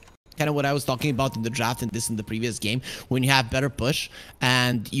kind of what I was talking about in the draft and this in the previous game, when you have better push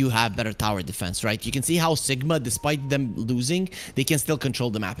and you have better tower defense, right? You can see how Sigma, despite them losing, they can still control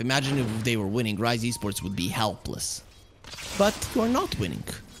the map. Imagine if they were winning, Rise Esports would be helpless. But you are not winning.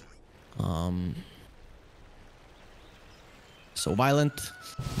 So Violent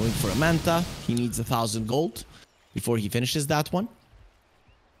going for a Manta. He needs 1,000 gold before he finishes that one.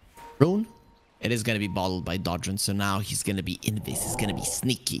 Rune. It is going to be bottled by Dodrin, so now he's going to be in this. He's going to be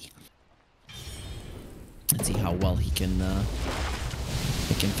sneaky. Let's see how well he can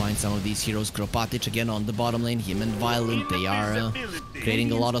find some of these heroes. Kuropatic again on the bottom lane. Him and Violent, they are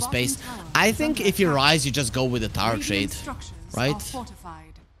creating a lot of space. I think if you Rise, you just go with the tower trade, right?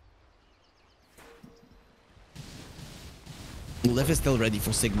 Lef is still ready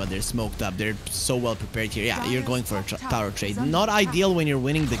for Sigma. They're smoked up. They're so well prepared here. Yeah, you're going for a tower trade. Not ideal when you're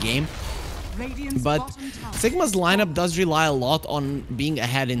winning the game. Radiant's But bottom tower Sigma's lineup does rely a lot on being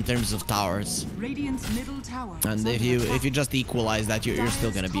ahead in terms of towers. Radiant's middle tower And is if under you attack. just equalize that, you're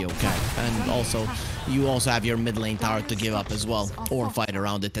still gonna be okay. And also, you also have your mid lane tower to give up as well, or fight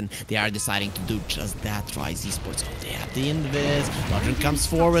around it. And they are deciding to do just that. Rise Esports. Oh, they have the invis. Dodgen comes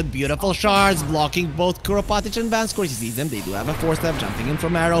forward. Beautiful shards, blocking both Kuropatic and Vanskor. He sees them. They do have a 4-step, jumping in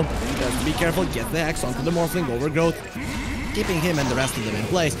from arrow. Just be careful. Get the Hex onto the Morphling. Overgrowth, keeping him and the rest of them in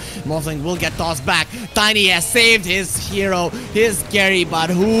place. Morphling will get tossed back. Tiny has saved his hero, his carry, but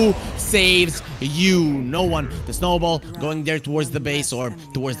who saves you? No one. The snowball going there towards the base or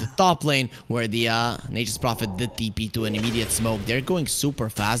towards the top lane where the Nature's Prophet did TP to an immediate smoke. They're going super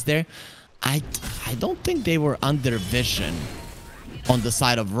fast there. I don't think they were under vision on the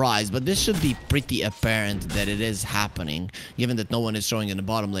side of Rise, but this should be pretty apparent that it is happening, given that no one is showing in the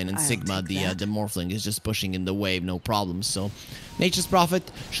bottom lane and Sigma, the Morphling, is just pushing in the wave, no problem. So Nature's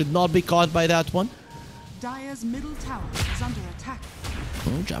Prophet should not be caught by that one. Dire's middle tower is under attack.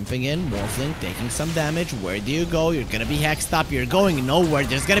 Jumping in, Morphling taking some damage. Where do you go? You're gonna be hexed up. You're going nowhere.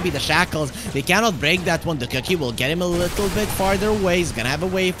 There's gonna be the shackles. They cannot break that one. The cookie will get him a little bit farther away. He's gonna have a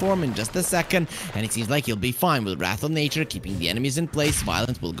waveform in just a second, and it seems like he'll be fine with Wrath of Nature, keeping the enemies in place.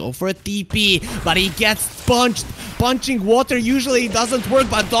 Violent will go for a TP, but he gets punched. Punching water usually doesn't work,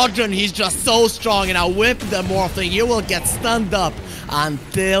 but Dodgen, he's just so strong. And I'll whip the Morphling. You will get stunned up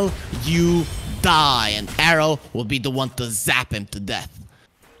until you die, and Arrow will be the one to zap him to death.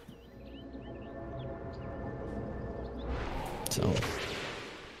 So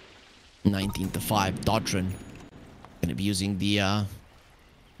 19-5, Dodgen gonna be using the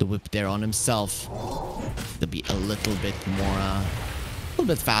whip there on himself to be a little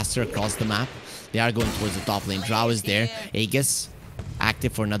bit faster across the map. They are going towards the top lane. Drow is there. Aegis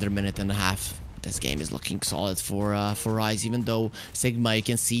active for another minute and a half. This game is looking solid for Rise, even though Sigma, you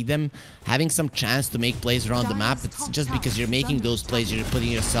can see them having some chance to make plays around the map. It's just because you're making those plays, you're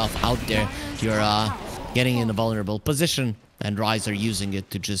putting yourself out there, you're getting in a vulnerable position, and Rise are using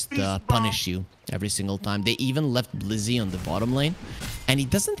it to just punish you every single time. They even left Blizzy on the bottom lane, and he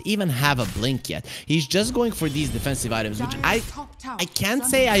doesn't even have a blink yet. He's just going for these defensive items, which I can't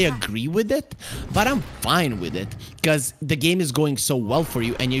say I agree with it, but I'm fine with it, because the game is going so well for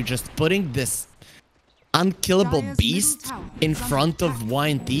you, and you're just putting this unkillable beast in front of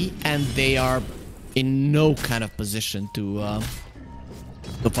YNT, and they are in no kind of position to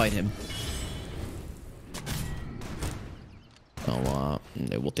fight him. So,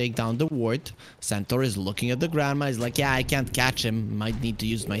 they will take down the ward. Centaur is looking at the grandma. He's like, yeah, I can't catch him. Might need to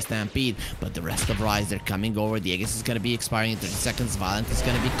use my stampede. But the rest of Rise, they're coming over. The Aegis is going to be expiring in 30 seconds. Violent is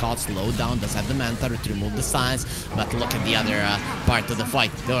going to be caught. Slowed down. Does have the Manta to remove the signs. But look at the other part of the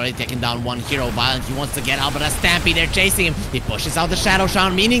fight. They're already taking down one hero. Violent, he wants to get out, but a Stampede, they're chasing him. He pushes out the Shadow Shower,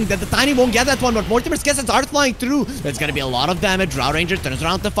 meaning that the Tiny won't get that one. But Mortimer's kisses are flying through. There's going to be a lot of damage. Drow Ranger turns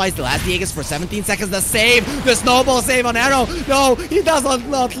around to fight. Still has the Aegis for 17 seconds. The save. The snowball save on Arrow. No, he does not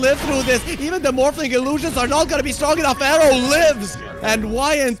live through this. Even the Morphling illusions are not going to be strong enough. Arrow lives. And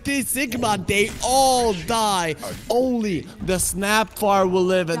YNT Sigma, they all die. Only the Snapfire will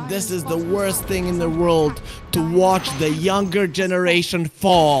live. And this is the worst thing in the world, to watch the younger generation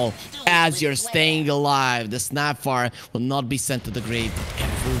fall as you're staying alive. The Snapfire will not be sent to the grave, but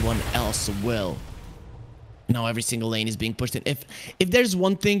everyone else will. Now every single lane is being pushed in. If there's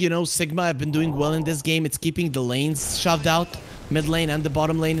one thing, you know, Sigma have been doing well in this game, it's keeping the lanes shoved out. Mid lane and the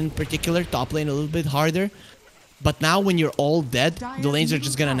bottom lane in particular. Top lane a little bit harder. But now when you're all dead, the lanes are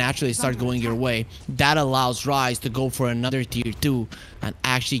just gonna naturally start going your way. That allows Rise to go for another tier 2 and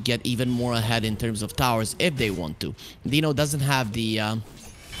actually get even more ahead in terms of towers if they want to. Dino doesn't have the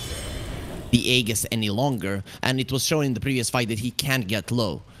Aegis any longer, and it was shown in the previous fight that he can't get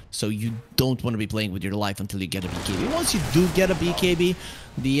low. So you don't want to be playing with your life until you get a BKB. Once you do get a BKB,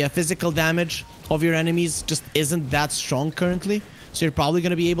 the physical damage of your enemies just isn't that strong currently. So you're probably going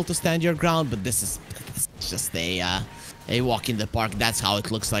to be able to stand your ground, but this is just a walk in the park. That's how it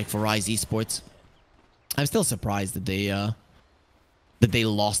looks like for Rise Esports. I'm still surprised that they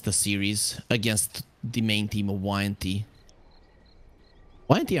lost the series against the main team of YNT.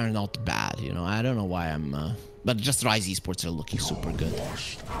 YNT are not bad, you know. I don't know why I'm... but just Rise Esports are looking super good.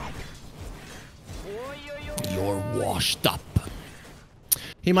 You're washed up.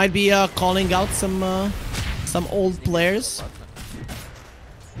 He might be calling out some old players.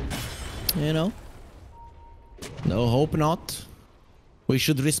 You know. No, hope not. We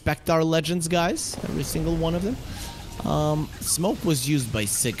should respect our legends, guys. Every single one of them. Smoke was used by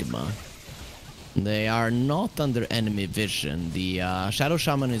Sigma. They are not under enemy vision. The Shadow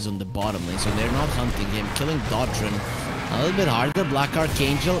Shaman is on the bottom lane, so they're not hunting him. Killing Dodgen A little bit harder. Black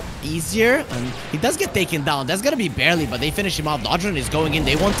Archangel easier. And he does get taken down. That's gonna be barely, but they finish him off. Dodgerin is going in.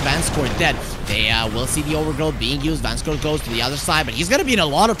 They want Vanscore dead. They will see the Overgrowth being used. Vanscore goes to the other side, but he's gonna be in a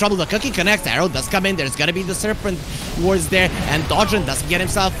lot of trouble. The Cookie connects. Arrow does come in. There's gonna be the Serpent Wards there. And Dodgerin doesn't get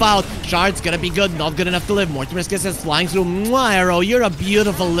himself out. Shard's gonna be good. Not good enough to live. Mortimer's kisses flying through. Mwah, Arrow, you're a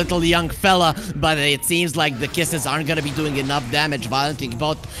beautiful little young fella. But it seems like the kisses aren't gonna be doing enough damage. Violent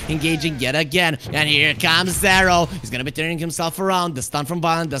about engaging yet again. And here comes Arrow. He's gonna be turning himself around. The stun from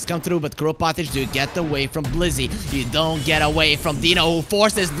Violent does come through, but Kuropatic, do get away from Blizzy. You don't get away from Dino, who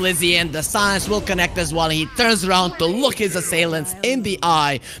forces Blizzy in. The silence will connect as well. He turns around to look his assailants in the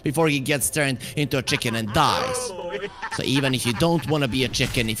eye before he gets turned into a chicken and dies. So even if you don't want to be a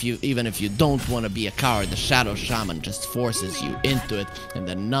chicken, even if you don't want to be a coward, the Shadow Shaman just forces you into it. And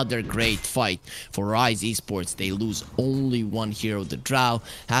another great fight for Rise Esports. They lose only one hero. The Drow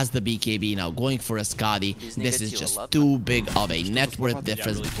has the BKB now going for a Skadi. This is just too big of a net worth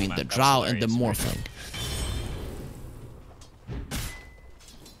difference between the Drow and the Morphling.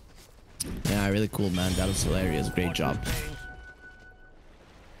 Yeah, really cool, man. That was hilarious. Great job.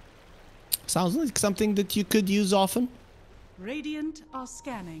 Sounds like something that you could use often. Radiant are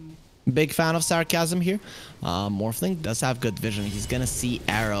scanning. Big fan of sarcasm here. Morphling does have good vision. He's gonna see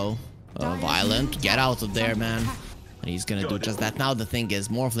Arrow. Violent. Get out of there, man. And he's gonna do just that. Now the thing is,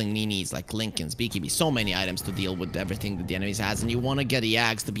 Morphling needs like Linken's, BKB, so many items to deal with everything that the enemies has, and you want to get the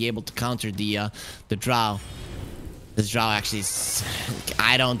Axe to be able to counter the Drow. This Drow actually is...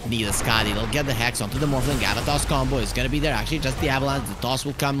 I don't need a Skadi. They'll get the Hex onto the Morphling. Avatos combo is gonna be there. Actually, just the Avalanche. The toss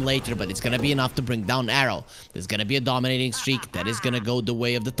will come later, but it's gonna be enough to bring down Arrow. There's gonna be a dominating streak that is gonna go the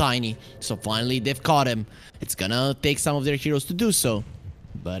way of the Tiny. So finally, they've caught him. It's gonna take some of their heroes to do so,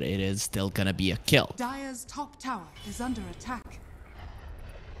 but it is still gonna be a kill. Dire's top tower is under attack.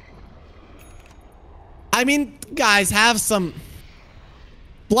 I mean, guys, have some...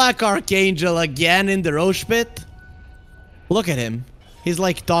 Black Archangel again in the Roche Pit. Look at him. He's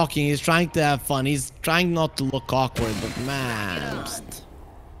like talking. He's trying to have fun. He's trying not to look awkward, but man...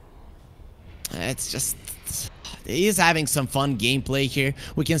 It's just... He's having some fun gameplay here.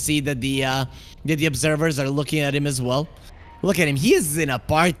 We can see that the observers are looking at him as well. Look at him. He is in a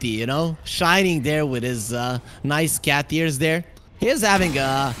party, you know? Shining there with his nice cat ears there. He is having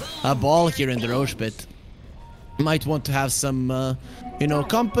a ball here in the Roche Pit. Might want to have some, you know,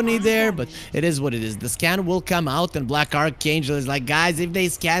 company there, but it is what it is. The scan will come out, and Black Archangel is like, guys, if they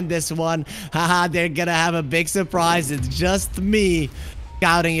scan this one, haha, they're gonna have a big surprise. It's just me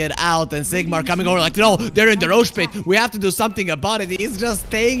scouting it out, and Sigma coming over like, no, they're in the Roche Pit. We have to do something about it. He's just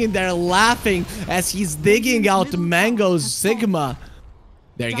staying in there laughing as he's digging out mangoes. Sigma.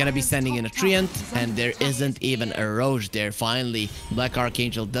 They're gonna be sending in a Treant, and there isn't even a Roche there. Finally, Black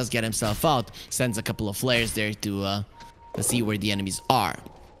Archangel does get himself out. Sends a couple of flares there to see where the enemies are.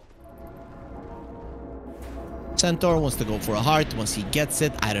 Centaur wants to go for a heart. Once he gets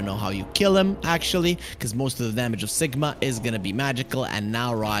it, I don't know how you kill him, actually, because most of the damage of Sigma is gonna be magical, and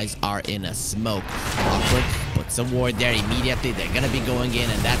now Rise are in a smoke. Awkward puts a ward there immediately. They're gonna be going in,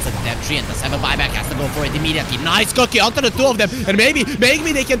 and that's a dead Treant. The 7 buyback has to go for it immediately. Nice cookie onto the two of them, and maybe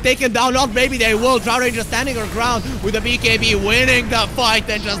they can take him down. Not maybe they will. Drow Ranger standing her ground with the BKB, winning the fight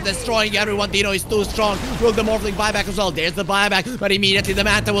and just destroying everyone. Dino is too strong. Will the Morphling buyback as well? There's the buyback, but immediately the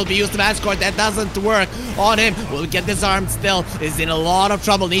Manta will be used to Vanscore. That doesn't work on him. Will get disarmed still. Is in a lot of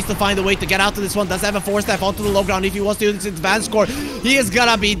trouble. Needs to find a way to get out of this one. Does have a 4-step onto the low ground. If he wants to use it, Vanscore, he is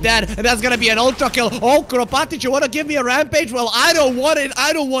gonna be dead. And that's gonna be an ultra kill. Oh, Kuropatic, you wanna give me a rampage? Well, I don't want it.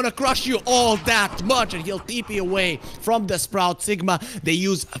 I don't wanna crush you all that much. And he'll TP away from the Sprout. Sigma, they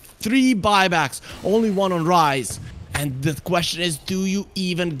use 3 buybacks. Only 1 on Rise. And the question is, do you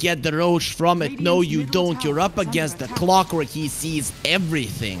even get the Roche from it? No, you don't. You're up against the Clockwork. He sees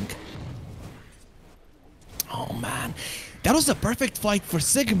everything. Oh man, that was a perfect fight for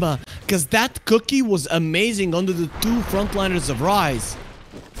Sigma, because that cookie was amazing under the 2 frontliners of Rise.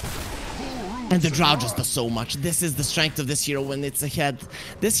 And the Drow just does so much. This is the strength of this hero when it's ahead.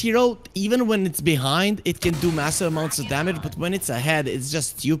 This hero, even when it's behind, it can do massive amounts of damage, but when it's ahead, it's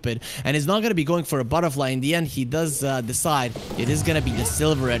just stupid. And he's not going to be going for a butterfly. In the end, he does decide it is going to be the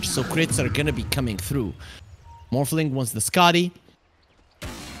Silver Edge, so crits are going to be coming through. Morphling wants the Skadi.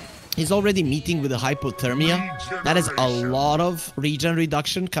 He's already meeting with the hypothermia. That is a lot of regen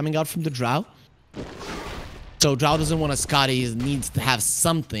reduction coming out from the Drow. So Drow doesn't want a Skadi. He needs to have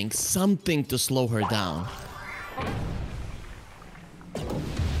something to slow her down.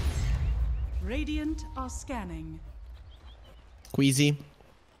 Radiant are scanning. Squeezy.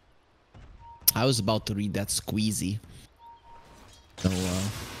 I was about to read that Squeezy. So,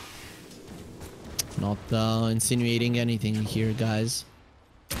 Not insinuating anything here, guys.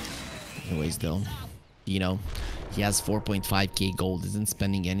 Anyways, though, you know, he has 4.5k gold, isn't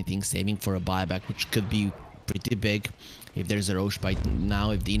spending anything, saving for a buyback, which could be pretty big. If there's a Roche by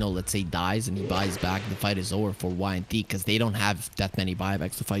now, if Dino, let's say, dies and he buys back, the fight is over for YNT, because they don't have that many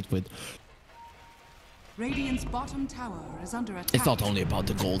buybacks to fight with. Radiant's bottom tower is under attack. It's not only about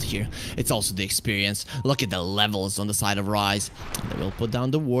the gold here, it's also the experience. Look at the levels on the side of Rise. They will put down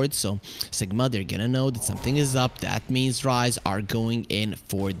the ward, so Sigma, they're gonna know that something is up. That means Rise are going in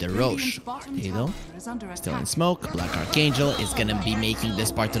for the Roche. You know, still in smoke. Black Archangel is gonna be making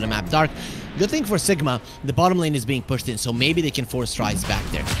this part of the map dark. Good thing for Sigma, the bottom lane is being pushed in, so maybe they can force Rise back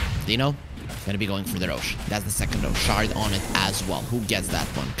there. You know? Gonna be going for the Roche. That's the second Roche. Shard on it as well. Who gets that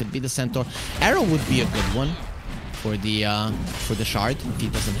one? Could be the Centaur. Arrow would be a good one for the Shard if he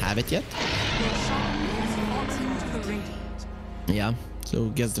doesn't have it yet. Yeah. So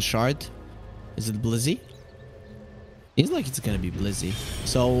who gets the Shard? Is it Blizzy? Seems like it's gonna be Blizzy.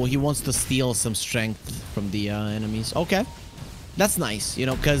 So he wants to steal some strength from the enemies. Okay. That's nice, you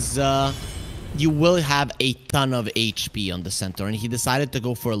know, because you will have a ton of HP on the Centaur, and he decided to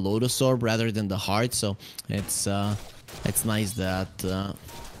go for a Lotus Orb rather than the Heart, so it's nice that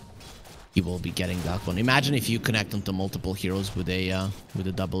he will be getting that one. Imagine if you connect onto multiple heroes with a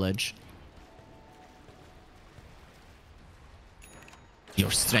double edge.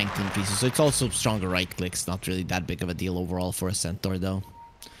 Your strength increases, so it's also stronger right clicks. Not really that big of a deal overall for a Centaur though,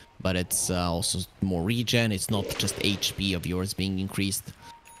 but it's also more regen. It's not just HP of yours being increased.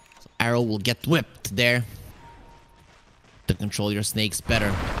 Arrow will get whipped there to control your snakes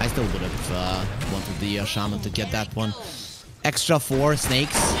better. I still would have wanted the Shaman to get that one. Extra 4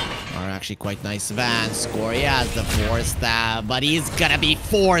 snakes are actually quite nice. Van score, he has the 4 stab, but he's gonna be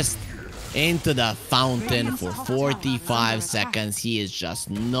forced into the fountain for 45 seconds. He is just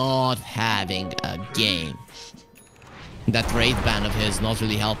not having a game. That Wraith Band of his not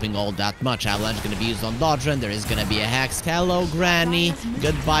really helping all that much. Avalanche gonna be used on Dodron. There is gonna be a Hex. Hello, Granny.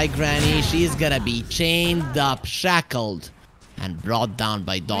 Goodbye, Granny. She's gonna be chained up, shackled, and brought down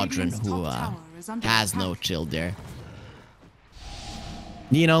by Dodron, who has no chill there.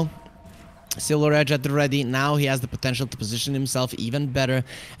 You know, Silver Edge at the ready. Now he has the potential to position himself even better,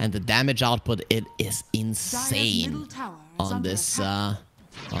 and the damage output, it is insane on this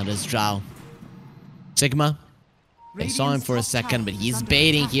Drow. Sigma. They saw him for a second, but he's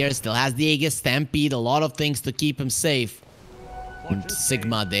baiting here. Still has the Aegis, Stampede, a lot of things to keep him safe. And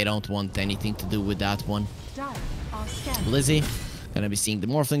Sigma, they don't want anything to do with that one. Blizzy, gonna be seeing the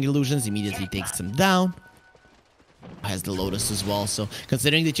Morphling Illusions, immediately takes him down. Has the Lotus as well, so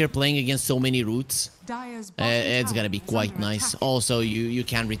considering that you're playing against so many roots, it's gonna be quite nice. Also, you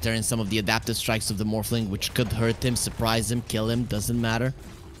can return some of the adaptive strikes of the Morphling, which could hurt him, surprise him, kill him, doesn't matter.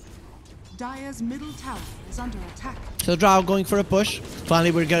 Dire's middle tower is under attack. So Drow going for a push.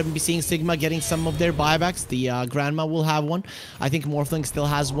 Finally, we're going to be seeing Sigma getting some of their buybacks. The Grandma will have one. I think Morphling still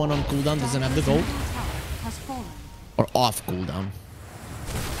has one on cooldown, doesn't have the gold. Or off cooldown,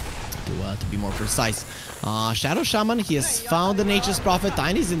 to be more precise. Shadow Shaman, he has found the Nature's Prophet.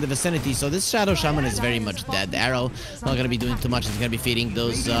 Tiny's in the vicinity, so this Shadow Shaman is very much dead. Arrow, not going to be doing too much. He's going to be feeding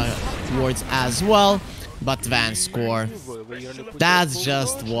those wards as well. But Van score. That's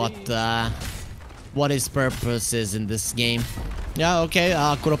just what his purpose is in this game. Yeah, okay.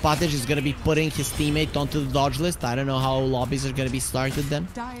 Kuropatic is gonna be putting his teammate onto the dodge list. I don't know how lobbies are gonna be started then.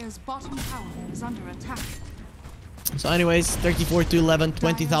 Dire's bottom tower is under attack. So anyways, 34 to 11,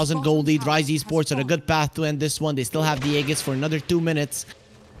 20,000 gold lead. Rise Esports on a good path to end this one. They still have the Aegis for another 2 minutes.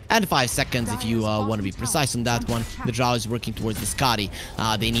 And 5 seconds if you want to be precise on that one. The Drow is working towards the Scotty.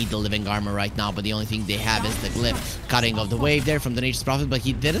 They need the living armor right now, but the only thing they have is the glyph. Cutting of the wave there from the Nature's Prophet, but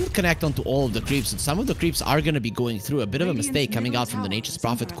he didn't connect onto all of the creeps. So some of the creeps are going to be going through. A bit of a mistake coming out from the Nature's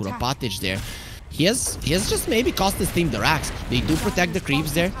Prophet, Kuropatic there. He has just maybe cost his team the racks. They do protect the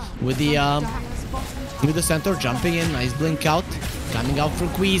creeps there with the Centaur jumping in. Nice blink out. Coming out from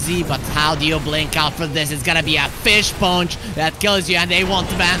Queasy, but how do you blink out for this? It's gonna be a fish punch that kills you, and they want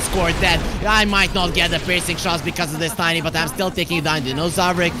Van score dead. I might not get the piercing shots because of this Tiny, but I'm still taking it down. No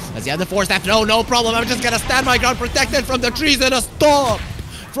Zavrik. Does he have the force after? Oh, no problem. I'm just gonna stand my ground, protected from the trees, and a stop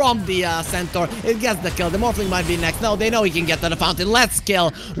from the Centaur. It gets the kill. The Morphling might be next. No, they know he can get to the fountain. Let's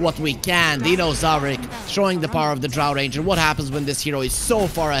kill what we can. Dino Zavrik showing the power of the Drow Ranger. What happens when this hero is so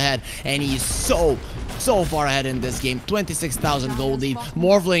far ahead, and he's so far ahead in this game. 26,000 gold lead.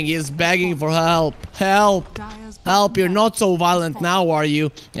 Morphling is begging for help. Help. Help. You're not so violent now, are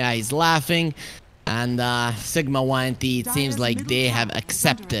you? Yeah, he's laughing. And Sigma.YNT, it seems like they have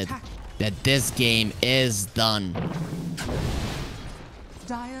accepted that this game is done.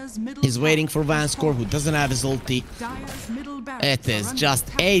 Dire's middle He's waiting for tower has Vanscore, who fallen. doesn't have his ulti. Dire's middle barracks It are is under just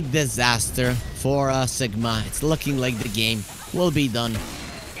attack. a disaster for Sigma. It's looking like the game will be done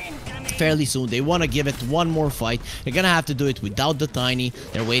fairly soon. They want to give it one more fight. They're gonna have to do it without the Tiny.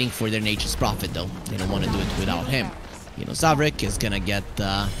 They're waiting for their Nature's Prophet though. They don't want to do it without him. You know, Zavrik is gonna get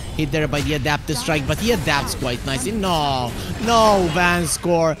hit there by the adaptive strike, but he adapts quite nicely. No,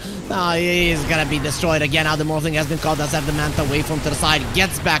 Vanscore. No, he's gonna be destroyed again. Now the Morphling has been called. Does have the Manta wave from to the side.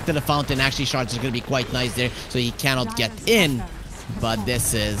 Gets back to the fountain. Actually, shards are gonna be quite nice there, so he cannot get in. But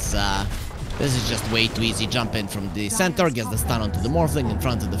this is just way too easy. Jump in from the center, gets the stun onto the Morphling in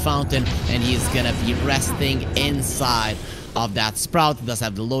front of the fountain, and he's gonna be resting inside of that Sprout. He does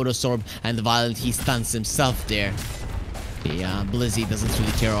have the Lotus Orb, and the Violent, he stuns himself there. The Blizzy doesn't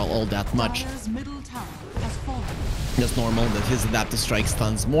really care all that much. Dire's middle tower has fallen. Just normal that his adaptive strike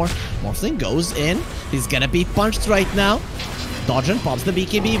stuns more. Morphling goes in. He's gonna be punched right now. Dodging, pops the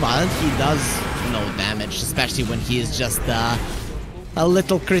BKB. Violent, he does no damage, especially when he is just a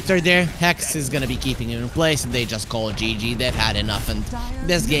little critter there. Hex is gonna be keeping him in place, and they just call GG. They've had enough, and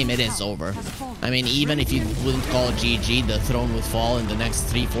this game, it is over. I mean, even if you wouldn't call GG, the throne would fall in the next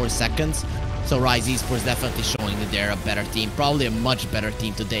 3-4 seconds. So Rise Esports definitely showing that they're a better team. Probably a much better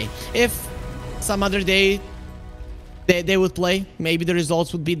team today. If some other day they would play, maybe the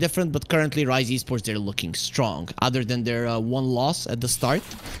results would be different. But currently Rise Esports, they're looking strong. Other than their one loss at the start.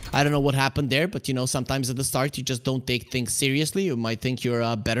 I don't know what happened there, but you know, sometimes at the start you just don't take things seriously. You might think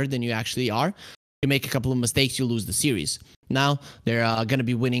you're better than you actually are. You make a couple of mistakes, you lose the series. Now they're gonna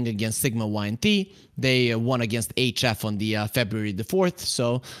be winning against Sigma.YNT. They won against HF on the February the 4th.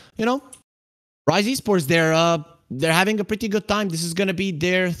 So you know, Rise Esports, they're having a pretty good time. This is gonna be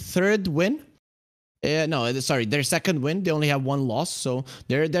their third win. No, sorry, their second win. They only have one loss, so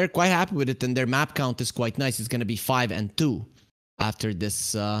they're quite happy with it, and their map count is quite nice. It's gonna be 5-2 after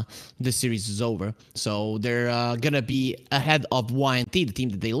this this series is over. So they're gonna be ahead of YNT, the team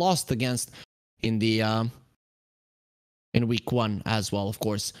that they lost against in the in week 1 as well. Of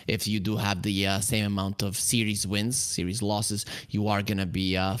course, if you do have the same amount of series wins, series losses, you are gonna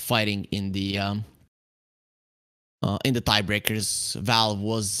be fighting in the tiebreakers. Valve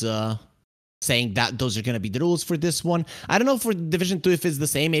was saying that those are gonna be the rules for this one. I don't know for Division 2 if it's the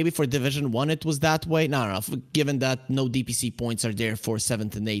same. Maybe for Division 1 it was that way. No. Given that no DPC points are there for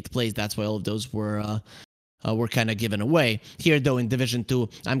 7th and 8th place, that's why all of those were kind of given away. Here though, in Division 2,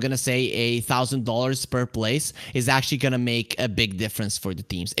 I'm gonna say $1,000 per place is actually gonna make a big difference for the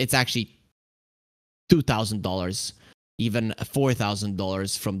teams. It's actually $2,000, even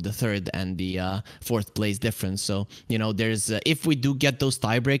 $4,000 from the 3rd and the 4th place difference. So you know, there's if we do get those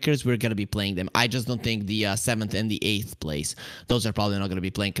tiebreakers, we're gonna be playing them. I just don't think the 7th and the 8th place, those are probably not gonna be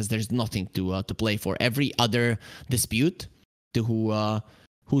playing, because there's nothing to play for. Every other dispute to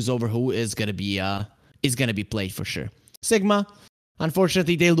who's over who is gonna be played for sure. Sigma,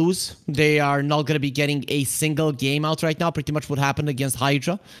 unfortunately, they lose. They are not going to be getting a single game out right now. Pretty much what happened against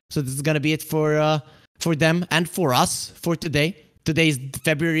Hydra. So this is going to be it for them and for us for today. Today is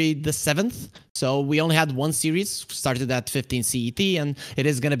February the 7th. So we only had one series, started at 15 CET, and it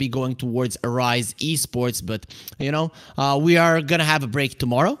is going to be going towards Rise Esports. But, you know, we are going to have a break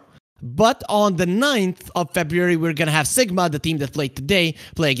tomorrow. But on the 9th of February, we're going to have Sigma, the team that played today,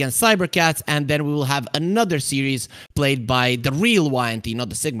 play against Cybercats. And then we will have another series played by the real YNT, not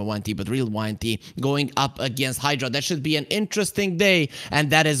the Sigma.YNT, but real YNT, going up against Hydra. That should be an interesting day.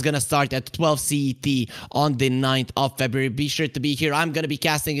 And that is going to start at 12 CET on the 9th of February. Be sure to be here. I'm going to be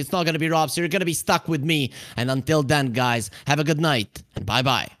casting. It's not going to be Rob, so you're going to be stuck with me. And until then, guys, have a good night and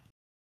bye-bye.